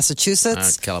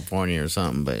Massachusetts? California or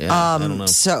something, but yeah, I don't know.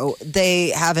 So they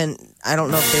haven't, I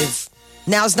don't know if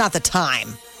now's not the time.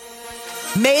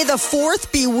 May the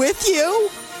 4th be with you.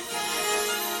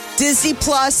 Disney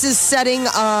Plus is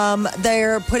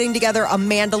they're putting together a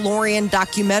Mandalorian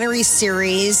documentary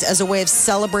series as a way of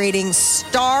celebrating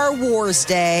Star Wars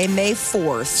Day, May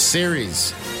 4th.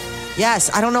 Series.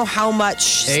 Yes, I don't know how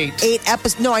much. 8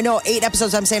 episodes. No, I know 8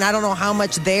 episodes. I'm saying I don't know how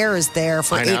much there is there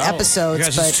for 8 episodes.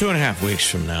 Guys, but it's 2.5 weeks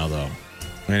from now, though.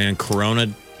 And in Corona,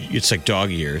 it's like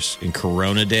dog years. In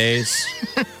Corona days,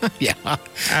 yeah,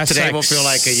 today will feel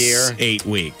like a year. 8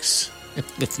 weeks,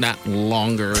 if not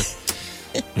longer.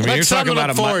 I mean, you're talking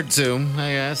about forward to,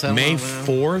 I guess. May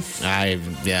 4th.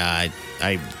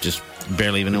 I just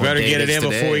barely even know. You better what day get it in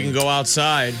today. before we can go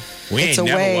outside. We ain't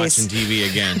never watching TV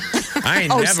again. I ain't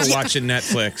never watching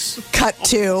Netflix. Cut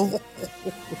 2.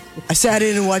 I sat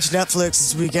in and watched Netflix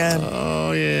this weekend.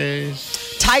 Oh,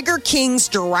 yes. Tiger King's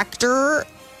director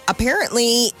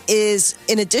apparently is,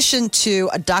 in addition to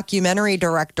a documentary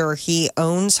director, he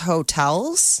owns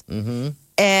hotels. Mm-hmm.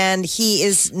 And he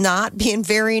is not being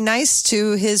very nice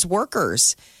to his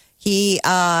workers. He's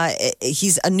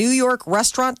a New York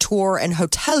restaurateur and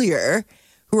hotelier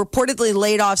who reportedly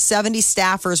laid off 70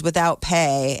 staffers without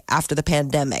pay after the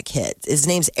pandemic hit. His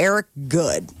name's Eric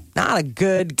Good. Not a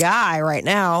good guy right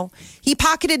now. He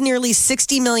pocketed nearly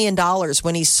 $60 million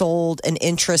when he sold an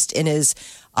interest in his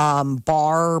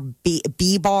bar,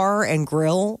 B Bar and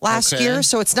Grill last year.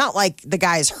 So it's not like the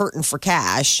guy's hurting for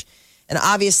cash. And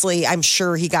obviously, I'm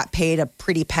sure he got paid a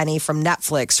pretty penny from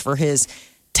Netflix for his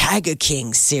Tiger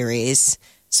King series.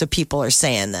 So people are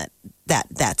saying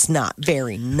that's not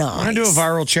very nice. I want to do a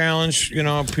viral challenge. You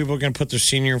know, people can put their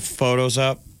senior photos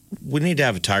up. We need to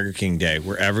have a Tiger King day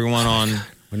where everyone on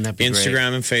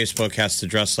Instagram and Facebook has to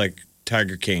dress like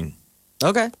Tiger King.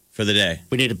 Okay. For the day.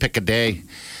 We need to pick a day.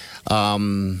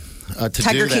 Tiger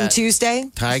King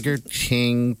Tuesday? Tiger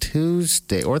King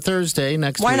Tuesday or Thursday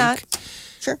next week. Why not?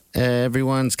 Sure.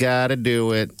 Everyone's got to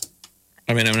do it.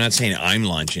 I mean, I'm not saying I'm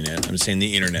launching it. I'm saying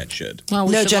the internet should. Well,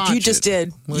 no, Jeff, you just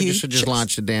did. We should just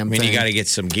launch the damn thing. I mean, you got to get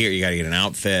some gear. You got to get an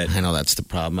outfit. I know that's the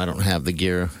problem. I don't have the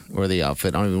gear or the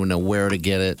outfit. I don't even know where to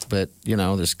get it. But, you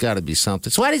know, there's got to be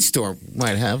something. Swatty Store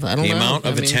might have. I don't know. The amount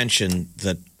of attention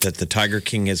that the Tiger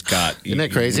King has got. Isn't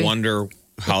that crazy? You wonder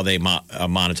how they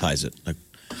monetize it. Like,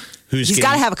 He's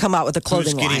got to have come out with a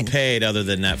clothing line. Who's getting paid other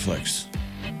than Netflix?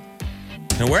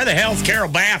 And where the hell's Carol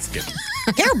Baskin?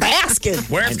 Carol Baskin.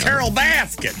 Where's Carol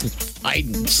Baskin?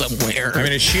 Hiding somewhere. I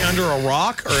mean, is she under a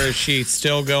rock or is she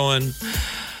still going?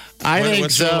 I think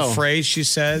what's so. What's the little phrase she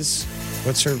says?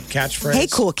 What's her catchphrase? Hey,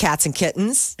 cool cats and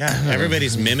kittens. Yeah,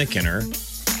 everybody's mimicking her.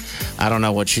 I don't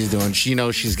know what she's doing. She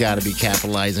knows she's got to be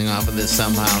capitalizing off of this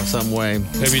somehow, some way.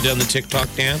 Have you done the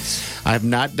TikTok dance? I have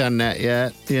not done that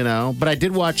yet, you know. But I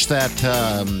did watch that,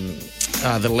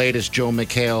 the latest Joe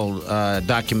McHale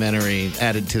documentary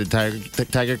added to the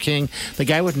Tiger King. The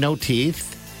guy with no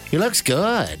teeth. He looks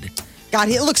good. God,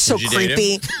 he looks so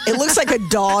creepy. It looks like a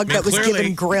dog that was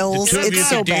given grills. The two of it's you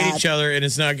so could date bad. each other and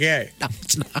it's not gay. No,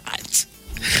 it's not.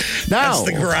 No. That's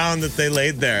the No. ground that they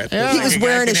laid there. Yeah. He was Like a guy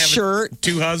wearing can a have shirt.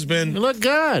 Two husband. You look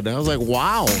good. I was like,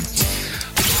 wow.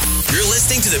 You're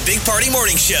listening to the Big Party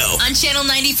Morning Show on Channel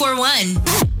 94.1.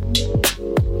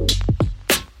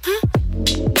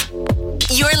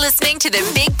 You're listening to the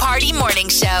Big Party Morning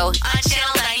Show on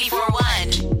Channel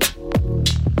 94.1.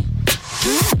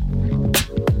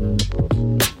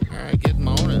 All right, good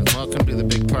morning. Welcome to the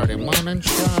Big Party Morning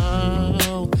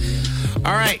Show.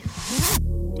 All right.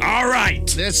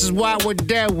 This is what we're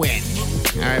doing.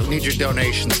 All right, we need your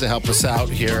donations to help us out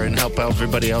here and help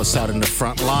everybody else out in the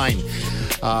front line.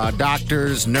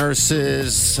 Doctors,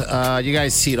 nurses, you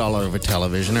guys see it all over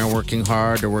television. They're working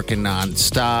hard. They're working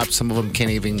nonstop. Some of them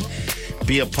can't even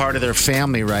be a part of their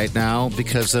family right now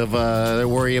because of their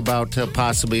worry about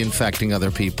possibly infecting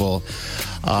other people.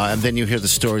 And then you hear the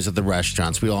stories of the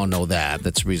restaurants. We all know that.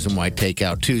 That's the reason why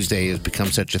Takeout Tuesday has become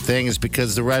such a thing, is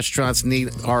because the restaurants need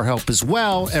our help as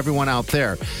well, everyone out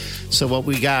there. So what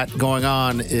we got going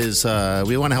on is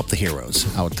we want to help the heroes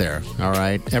out there, all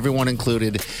right? Everyone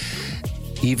included,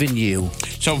 even you.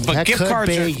 So, but that gift could cards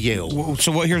be are you.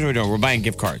 So here's what we're doing. We're buying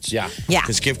gift cards. Yeah.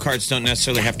 Because gift cards don't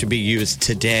necessarily have to be used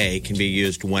today. Can be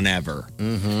used whenever.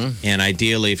 Mm-hmm. And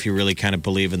ideally, if you really kind of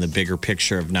believe in the bigger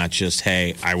picture of not just,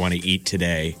 hey, I want to eat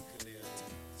today.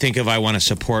 Think of, I want to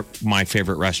support my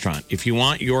favorite restaurant. If you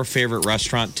want your favorite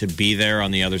restaurant to be there on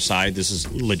the other side, this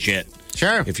is legit.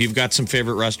 Sure. If you've got some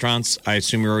favorite restaurants, I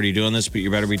assume you're already doing this, but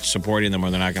you better be supporting them or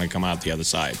they're not going to come out the other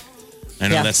side. I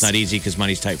know that's not easy because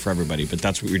money's tight for everybody, but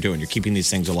that's what you're doing. You're keeping these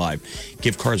things alive.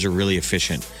 Gift cards are really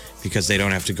efficient because they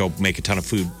don't have to go make a ton of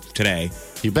food today.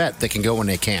 You bet. They can go when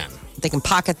they can. They can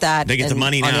pocket that. They get the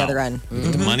money now. On the other end. They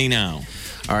get the money now.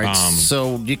 All right,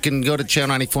 so you can go to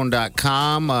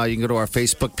channel94.com. You can go to our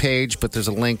Facebook page, but there's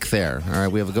a link there. All right,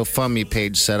 we have a GoFundMe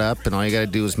page set up, and all you got to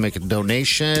do is make a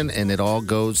donation, and it all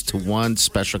goes to one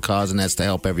special cause, and that's to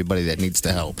help everybody that needs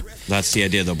the help. That's the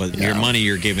idea, though. But your money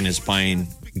you're giving is buying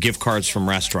gift cards from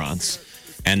restaurants.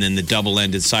 And then the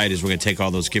double-ended side is we're going to take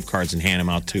all those gift cards and hand them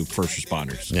out to first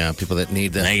responders. Yeah, people that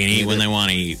need that. They can eat when they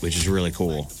want to eat, which is really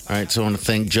cool. All right, so I want to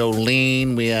thank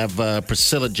Jolene. We have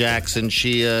Priscilla Jackson.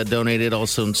 She donated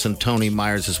also, and some Tony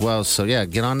Myers as well. So, yeah,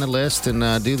 get on the list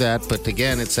and do that. But,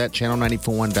 again, it's at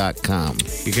channel941.com.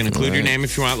 You can include your name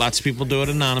if you want. Lots of people do it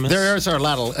anonymous. There are a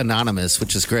lot of anonymous,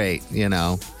 which is great, you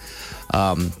know.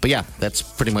 But yeah, that's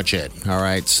pretty much it. All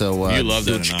right, so you love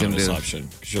that anonymous option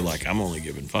because you're like, I'm only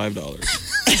giving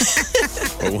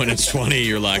 $5, but when it's 20,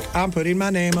 you're like, I'm putting my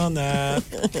name on that,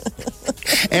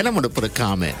 and I'm going to put a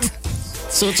comment.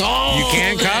 So it's all you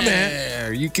can there.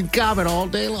 comment. You can comment all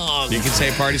day long. You can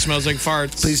say party smells like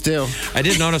farts. Please do. I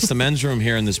did notice the men's room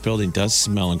here in this building does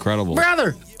smell incredible,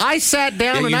 brother. I sat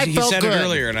down and I felt good. You said it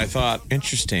earlier, and I thought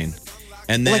interesting.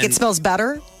 And then like it smells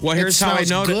better. Well, here's how I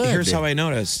noticed. Here's how I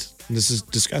noticed. This is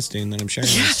disgusting that I'm sharing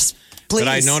this. Yes, please. But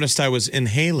I noticed I was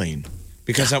inhaling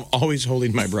because I'm always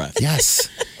holding my breath. Yes.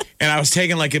 And I was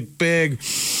taking like a big,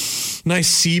 nice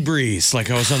sea breeze.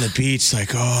 Like I was on the beach,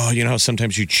 like, oh, you know how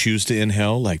sometimes you choose to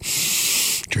inhale? Like,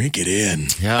 drink it in.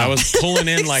 Yeah. I was pulling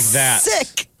in like that.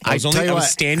 Sick. I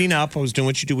was standing up. I was doing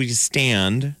what you do when you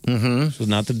stand. Mm-hmm. So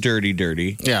not the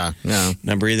dirty. Yeah, yeah. And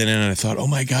I'm breathing in, and I thought, oh,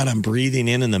 my God, I'm breathing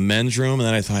in the men's room. And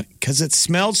then I thought, because it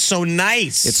smelled so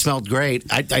nice. It smelled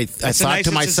great. I thought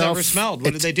to myself. It's ever smelled.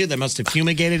 What did they do? They must have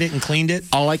fumigated it and cleaned it?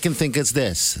 All I can think is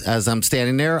this. As I'm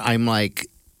standing there, I'm like,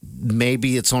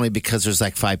 maybe it's only because there's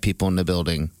like 5 people in the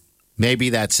building. Maybe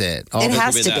that's it. It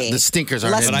has to be. The stinkers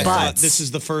aren't in But there. I thought this is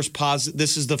the first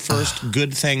This is the first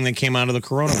good thing that came out of the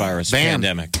coronavirus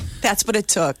pandemic. That's what it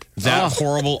took. That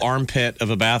horrible armpit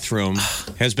of a bathroom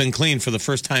has been cleaned for the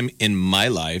first time in my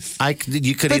life.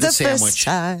 You could eat a sandwich.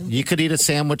 You could eat a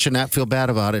sandwich and not feel bad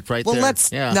about it there. Well,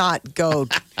 let's not go.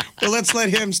 Well, let's let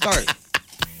him start.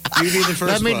 You be the first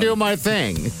Let me one. do my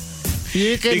thing.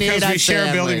 You can because we share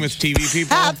a building with TV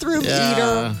people. Bathroom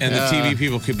eater. And the TV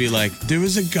people could be like, there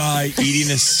was a guy eating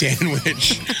a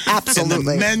sandwich Absolutely. in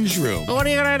the men's room. What are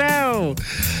you going to do?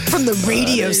 From the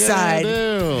radio side.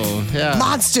 Yeah.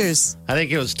 Monsters. I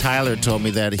think it was Tyler told me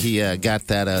that he got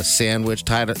that sandwich.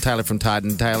 Tyler from Todd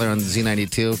and Tyler on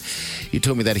Z92. He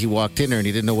told me that he walked in there and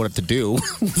he didn't know what to do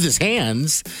with his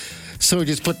hands. So he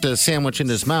just put the sandwich in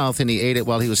his mouth and he ate it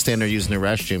while he was standing there using the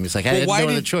restroom. He's like, I had no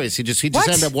other choice. He just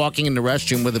ended up walking in the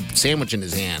restroom with a sandwich in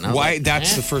his hand. Why?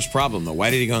 That's the first problem, though. Why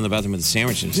did he go in the bathroom with a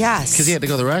sandwich in his hand? Yes. Because he had to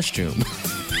go to the restroom.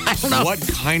 I don't know. What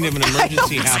kind of an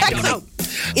emergency happened? I don't know.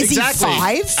 Is he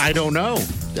 5? I don't know.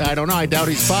 I doubt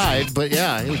he's 5. But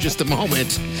yeah, it was just a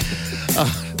moment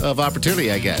of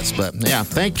opportunity, I guess. But yeah,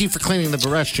 thank you for cleaning the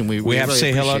restroom. We have really to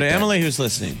say hello to that. Emily, who's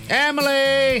listening.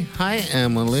 Emily! Hi,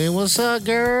 Emily. What's up,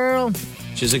 girl?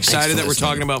 She's excited that we're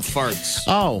talking about farts.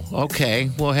 Oh, okay.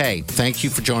 Well, hey, thank you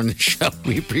for joining the show.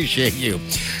 We appreciate you.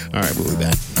 All right, we'll be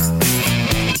back.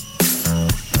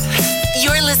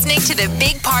 You're listening to the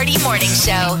Big Party Morning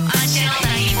Show on Channel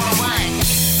 94.1.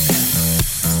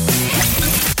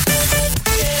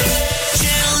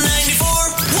 Channel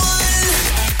 94.1.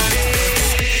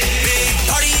 Big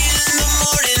Party in the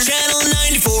morning. Channel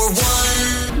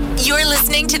 94.1. You're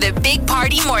listening to the Big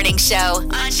Party Morning Show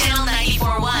on Channel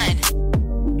 94.1.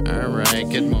 All right,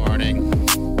 good morning.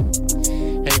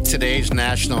 Hey, today's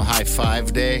National High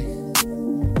Five Day.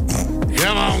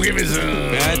 Come on, give me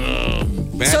some.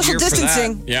 Bad Social year for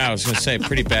distancing. that. Yeah, I was going to say,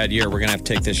 pretty bad year. We're going to have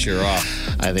to take this year off.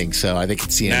 I think so. I think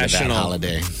it's the end National of that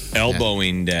holiday.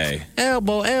 Elbowing Day.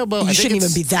 Elbow. You shouldn't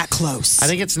even be that close. I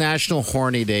think it's National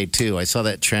Horny Day, too. I saw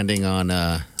that trending on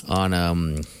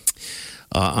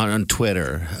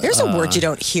Twitter. There's a word you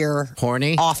don't hear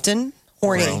horny often.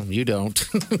 Horny. Well, you don't.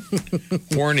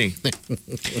 Horny.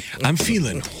 I'm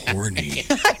feeling horny.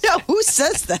 I know. Who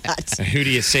says that? Who do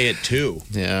you say it to?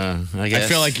 Yeah, I guess. I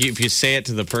feel like if you say it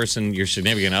to the person, your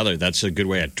significant other, that's a good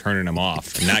way of turning them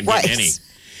off and not getting any.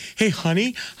 Hey,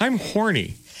 honey, I'm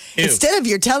horny. Ew. Instead of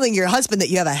you're telling your husband that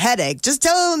you have a headache, just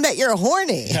tell him that you're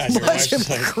horny. Yeah, Watch him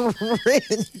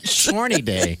cringe. Horny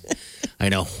Day. I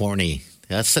know, horny.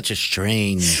 That's such a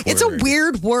strange word. It's a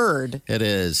weird word. It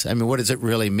is. I mean, what does it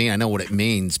really mean? I know what it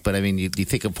means, but I mean, you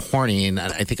think of horny, and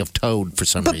I think of toad for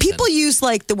some reason. But people use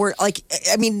like the word, like,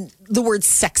 I mean, the word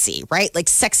sexy, right? Like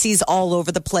sexy's all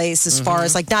over the place as far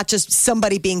as like not just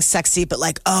somebody being sexy, but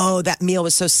like, oh, that meal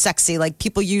was so sexy. Like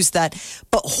people use that.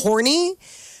 But horny,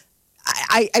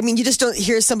 I mean, you just don't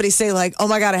hear somebody say like, oh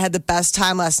my God, I had the best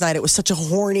time last night. It was such a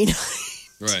horny night.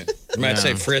 Right. You might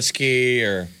say frisky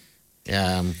or...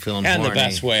 Yeah, I'm feeling and horny. the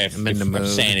best way, I'm in the mood. I'm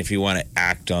saying if you want to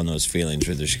act on those feelings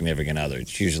with your significant other,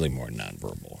 it's usually more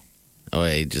nonverbal. Oh,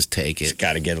 yeah, just take it. Just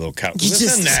got to get a little... You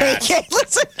just take it.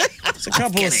 Listen. It's a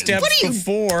couple of steps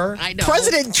before. I know.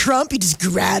 President Trump, you just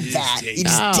grab that. You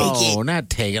just take it. No,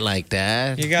 not take it like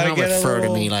that. You got to get refer a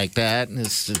little... to me like that.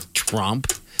 It's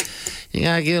Trump. You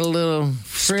got to get a little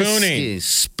frisky.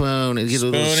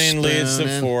 Spooning leads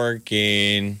to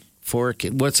forking.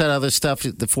 What's that other stuff?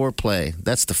 The foreplay.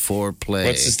 That's the foreplay.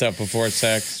 What's the stuff before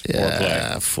sex?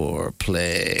 Yeah,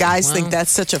 foreplay. Guys think that's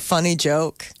such a funny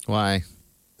joke. Why?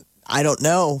 I don't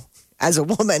know. As a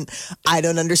woman, I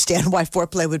don't understand why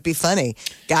foreplay would be funny.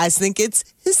 Guys think it's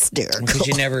hysterical. Because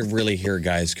you never really hear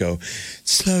guys go,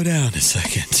 slow down a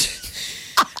second.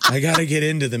 I got to get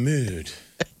into the mood.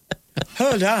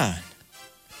 Hold on.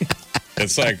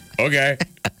 It's like, okay.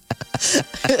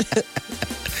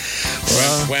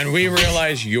 When we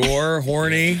realize you're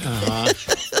horny,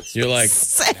 you're like,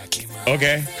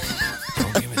 okay.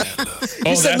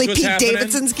 You're suddenly Pete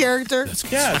Davidson's character?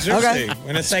 Yeah, seriously. Okay.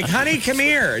 When it's like, honey, come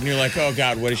here. And you're like, oh,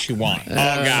 God, what does she want? Oh,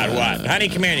 God, what? Honey,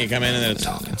 come here. And you come in and then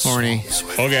it's horny.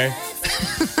 Okay.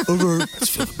 Let's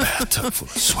fill the bathtub full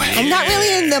of sweat. I'm not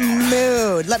really in the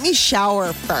mood. Let me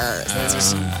shower first.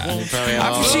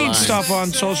 I've seen stuff on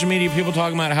social media, people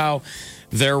talking about how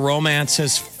their romance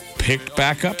has picked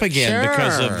back up again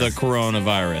because of the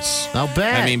coronavirus. I'll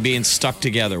bet. I mean, being stuck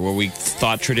together where we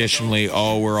thought traditionally,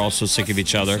 oh, we're all so sick of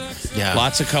each other. Yeah.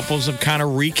 Lots of couples have kind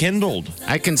of rekindled.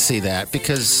 I can see that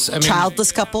because, I mean...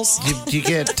 Childless couples? You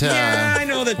get... yeah, I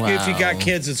know that if you got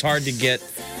kids, it's hard to get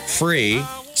free.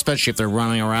 Especially if they're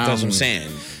running around. That's what I'm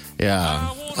saying.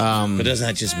 Yeah. But doesn't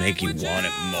that just make you want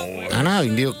it more? I know. You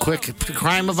can do a quick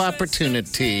crime of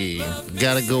opportunity.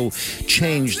 Got to go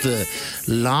change the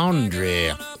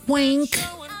laundry. Wink.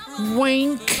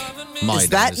 Wink. Is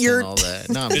that your... No,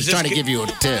 I'm just trying to give you a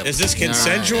tip. Is this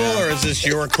consensual or is this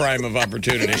your crime of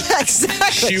opportunity?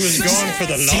 Exactly. She was going for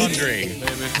the laundry.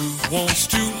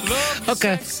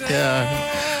 Okay. Yeah.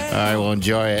 All right, well,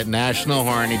 enjoy it. National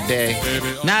Horny Day.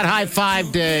 Not High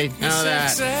Five Day. Know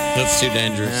that. That's too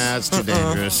dangerous. Yeah, that's too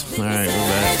dangerous. All right, we're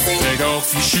back. Take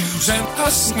off your shoes and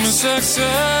husk me sexy.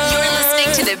 You're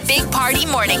listening to the Big Party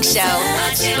Morning Show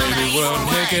on Channel Baby, we're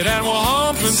 94.1. naked and we're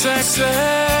humping sexy.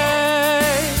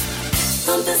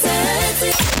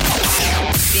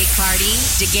 Big Party,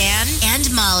 DeGan, and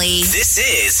Molly This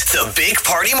is the Big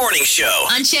Party Morning Show.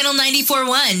 on Channel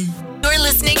 94.1. You're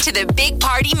listening to the Big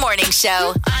Party Morning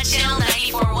Show on Channel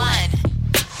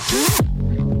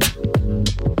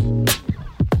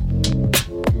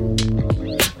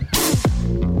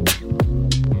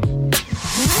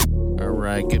 94.1. All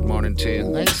right, good morning to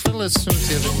you. Thanks for listening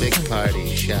to the Big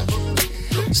Party Show.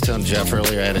 I was telling Jeff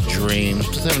earlier I had a dream. I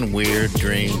was having weird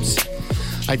dreams.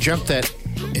 I dreamt that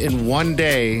in one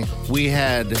day we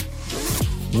had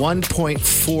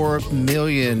 1.4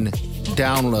 million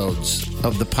downloads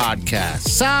of the podcast.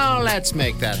 So let's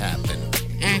make that happen.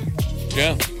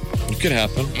 Yeah, it could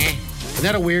happen. Isn't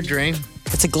that a weird dream?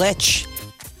 It's a glitch.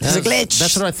 It's a glitch.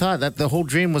 That's what I thought. That the whole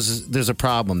dream was there's a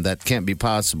problem that can't be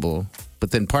possible.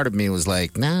 But then part of me was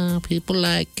like, no, people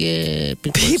like it.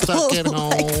 People are stuck at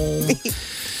home.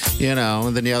 You know,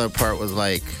 and then the other part was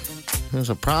like, there's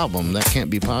a problem. That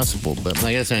can't be possible. But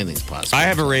I guess anything's possible. I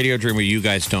have a radio dream where you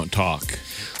guys don't talk.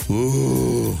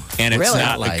 Ooh. And it's Really?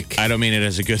 not Like- I don't mean it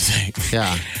as a good thing.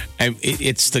 Yeah.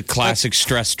 It's the classic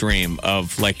stress dream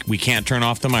of like, we can't turn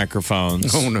off the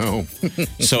microphones. Oh, no.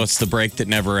 So it's the break that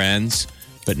never ends,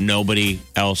 but nobody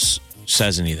else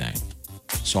says anything.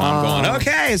 So I'm going,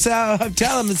 okay, so I'm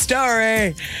telling the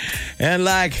story. And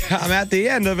like, I'm at the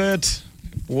end of it.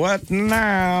 What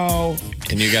now?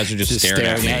 And you guys are just staring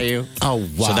at me. you. Oh,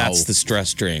 wow. So that's the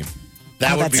stress dream.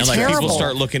 That would that's be And like terrible. people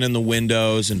start looking in the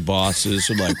windows and bosses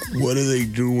are like, what are they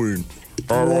doing?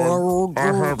 I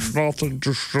have nothing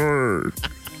to say.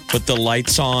 Put the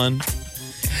lights on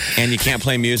and you can't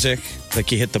play music. Like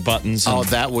you hit the buttons. And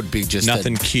that would be just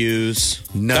nothing cues.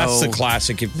 No. That's the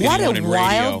classic if What anyone a in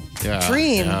wild radio.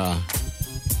 dream.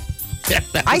 Yeah,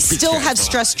 that I would be still have terrible.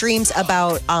 stress dreams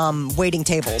about waiting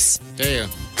tables. Do you?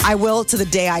 I will to the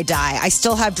day I die. I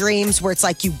still have dreams where it's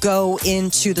like you go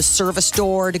into the service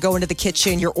door to go into the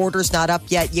kitchen, your order's not up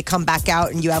yet, you come back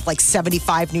out and you have like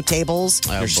 75 new tables.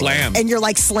 You're slammed. And you're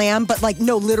like slammed, but like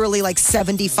no, literally like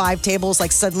 75 tables,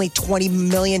 like suddenly 20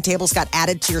 million tables got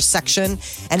added to your section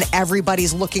and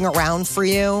everybody's looking around for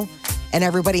you and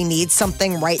everybody needs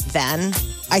something right then.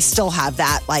 I still have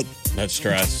that like that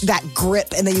stress, that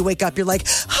grip, and then you wake up, you're like,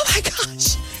 oh my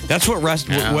gosh. That's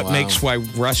what makes why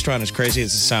restaurant is crazy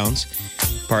as it sounds.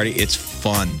 Party, it's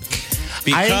fun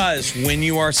because when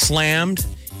you are slammed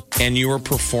and you are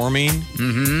performing,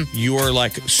 you are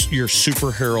like your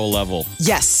superhero level.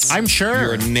 Yes, I'm sure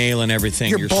you're nailing everything.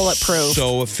 You're bulletproof.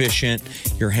 So efficient.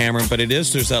 You're hammering, but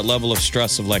there's that level of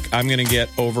stress of like I'm going to get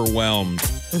overwhelmed.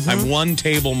 I'm one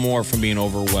table more from being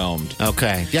overwhelmed.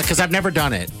 Okay, yeah, because I've never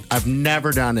done it.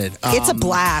 It's a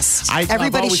blast.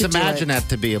 Everybody should always imagined that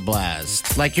to be a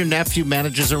blast. Like your nephew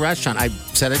manages a restaurant. I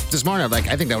said it this morning.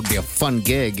 I think that would be a fun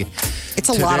gig. It's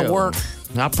a lot of work.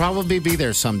 I'll probably be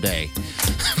there someday.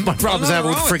 My problem is I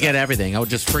would forget everything. I would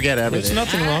just forget everything.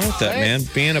 There's nothing wrong with that, man.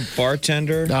 Being a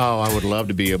bartender. Oh, I would love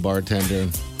to be a bartender.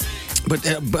 But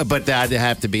I'd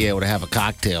have to be able to have a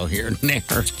cocktail here and there.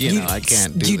 I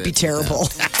can't do You'd be terrible.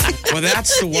 Well,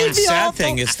 that's the one sad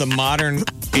thing. It's the modern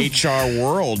HR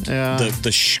world. Yeah.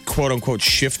 The quote-unquote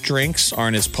shift drinks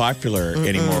aren't as popular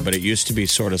anymore, but it used to be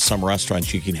sort of some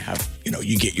restaurants you can have,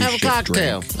 you get your shift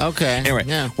cocktail. drink. Okay.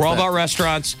 Anyway, we're all about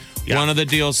restaurants. Yeah. One of the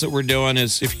deals that we're doing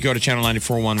is if you go to Channel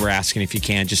 94.1, we're asking if you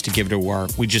can just to give it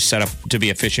we just set up to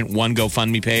be efficient one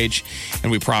GoFundMe page,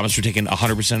 and we promise we're taking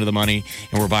 100% of the money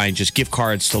and we're buying just gift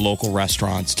cards to local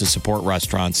restaurants to support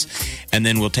restaurants, and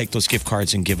then we'll take those gift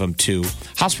cards and give them to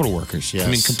hospital workers. Yes.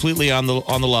 I mean, completely on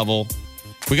the level.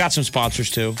 We got some sponsors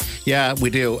too. Yeah,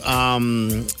 we do.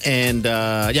 But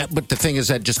the thing is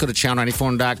that just go to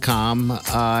channel94.com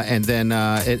and then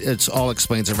it's all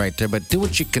explains it right there. But do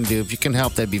what you can do. If you can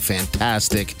help, that'd be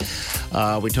fantastic.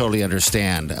 We totally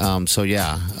understand.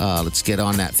 Let's get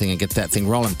on that thing and get that thing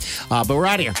rolling. But we're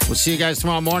out of here. We'll see you guys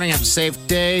tomorrow morning. Have a safe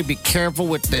day. Be careful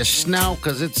with this snow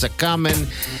because it's a-coming.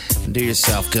 Do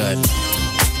yourself good.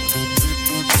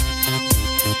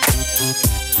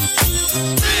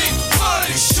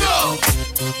 Show.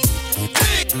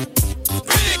 Big party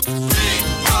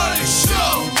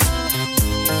show.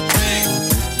 Big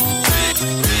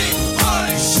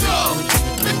party show.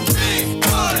 Big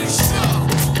party show.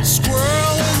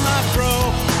 Squirrel in my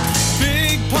fro.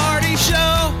 Big party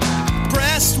show.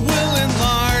 Breast will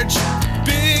enlarge.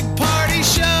 Big party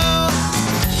show.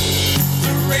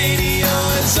 The radio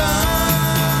is on.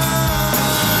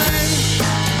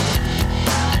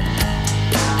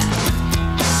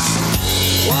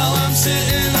 While I'm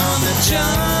sitting on the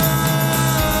john.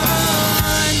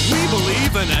 We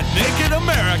believe in a naked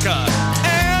America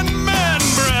and man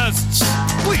breasts.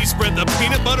 Please spread the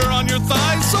peanut butter on your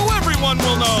thighs so everyone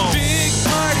will know. Big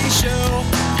party show.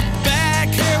 Back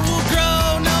hair will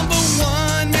grow. Number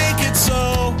one, make it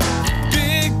so.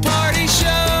 Big party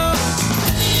show.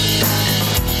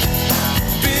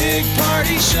 Big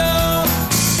party show.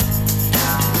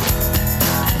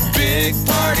 Big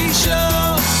party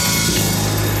show.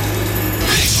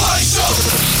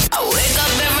 I wake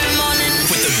up every morning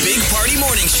with the Big Party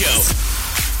Morning Show.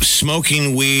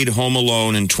 Smoking weed home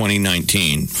alone in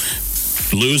 2019.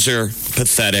 Loser,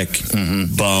 pathetic,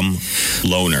 bum,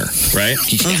 loner, right?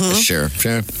 Yeah, sure.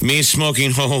 Me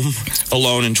smoking home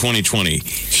alone in 2020.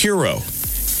 Hero,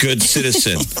 good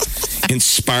citizen,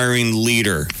 inspiring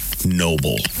leader,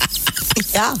 noble.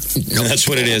 Yeah. And that's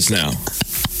what it is now.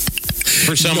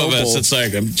 For some of us, it's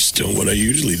like, I'm just doing what I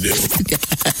usually do.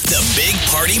 The Big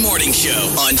Party Morning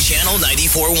Show on Channel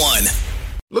 94.1.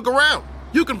 Look around.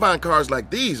 You can find cars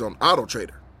like these on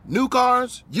AutoTrader. New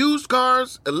cars, used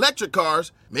cars, electric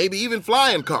cars, maybe even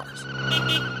flying cars.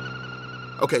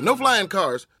 Okay, no flying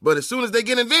cars, but as soon as they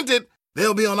get invented,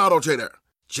 they'll be on AutoTrader.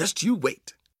 Just you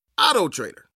wait. AutoTrader.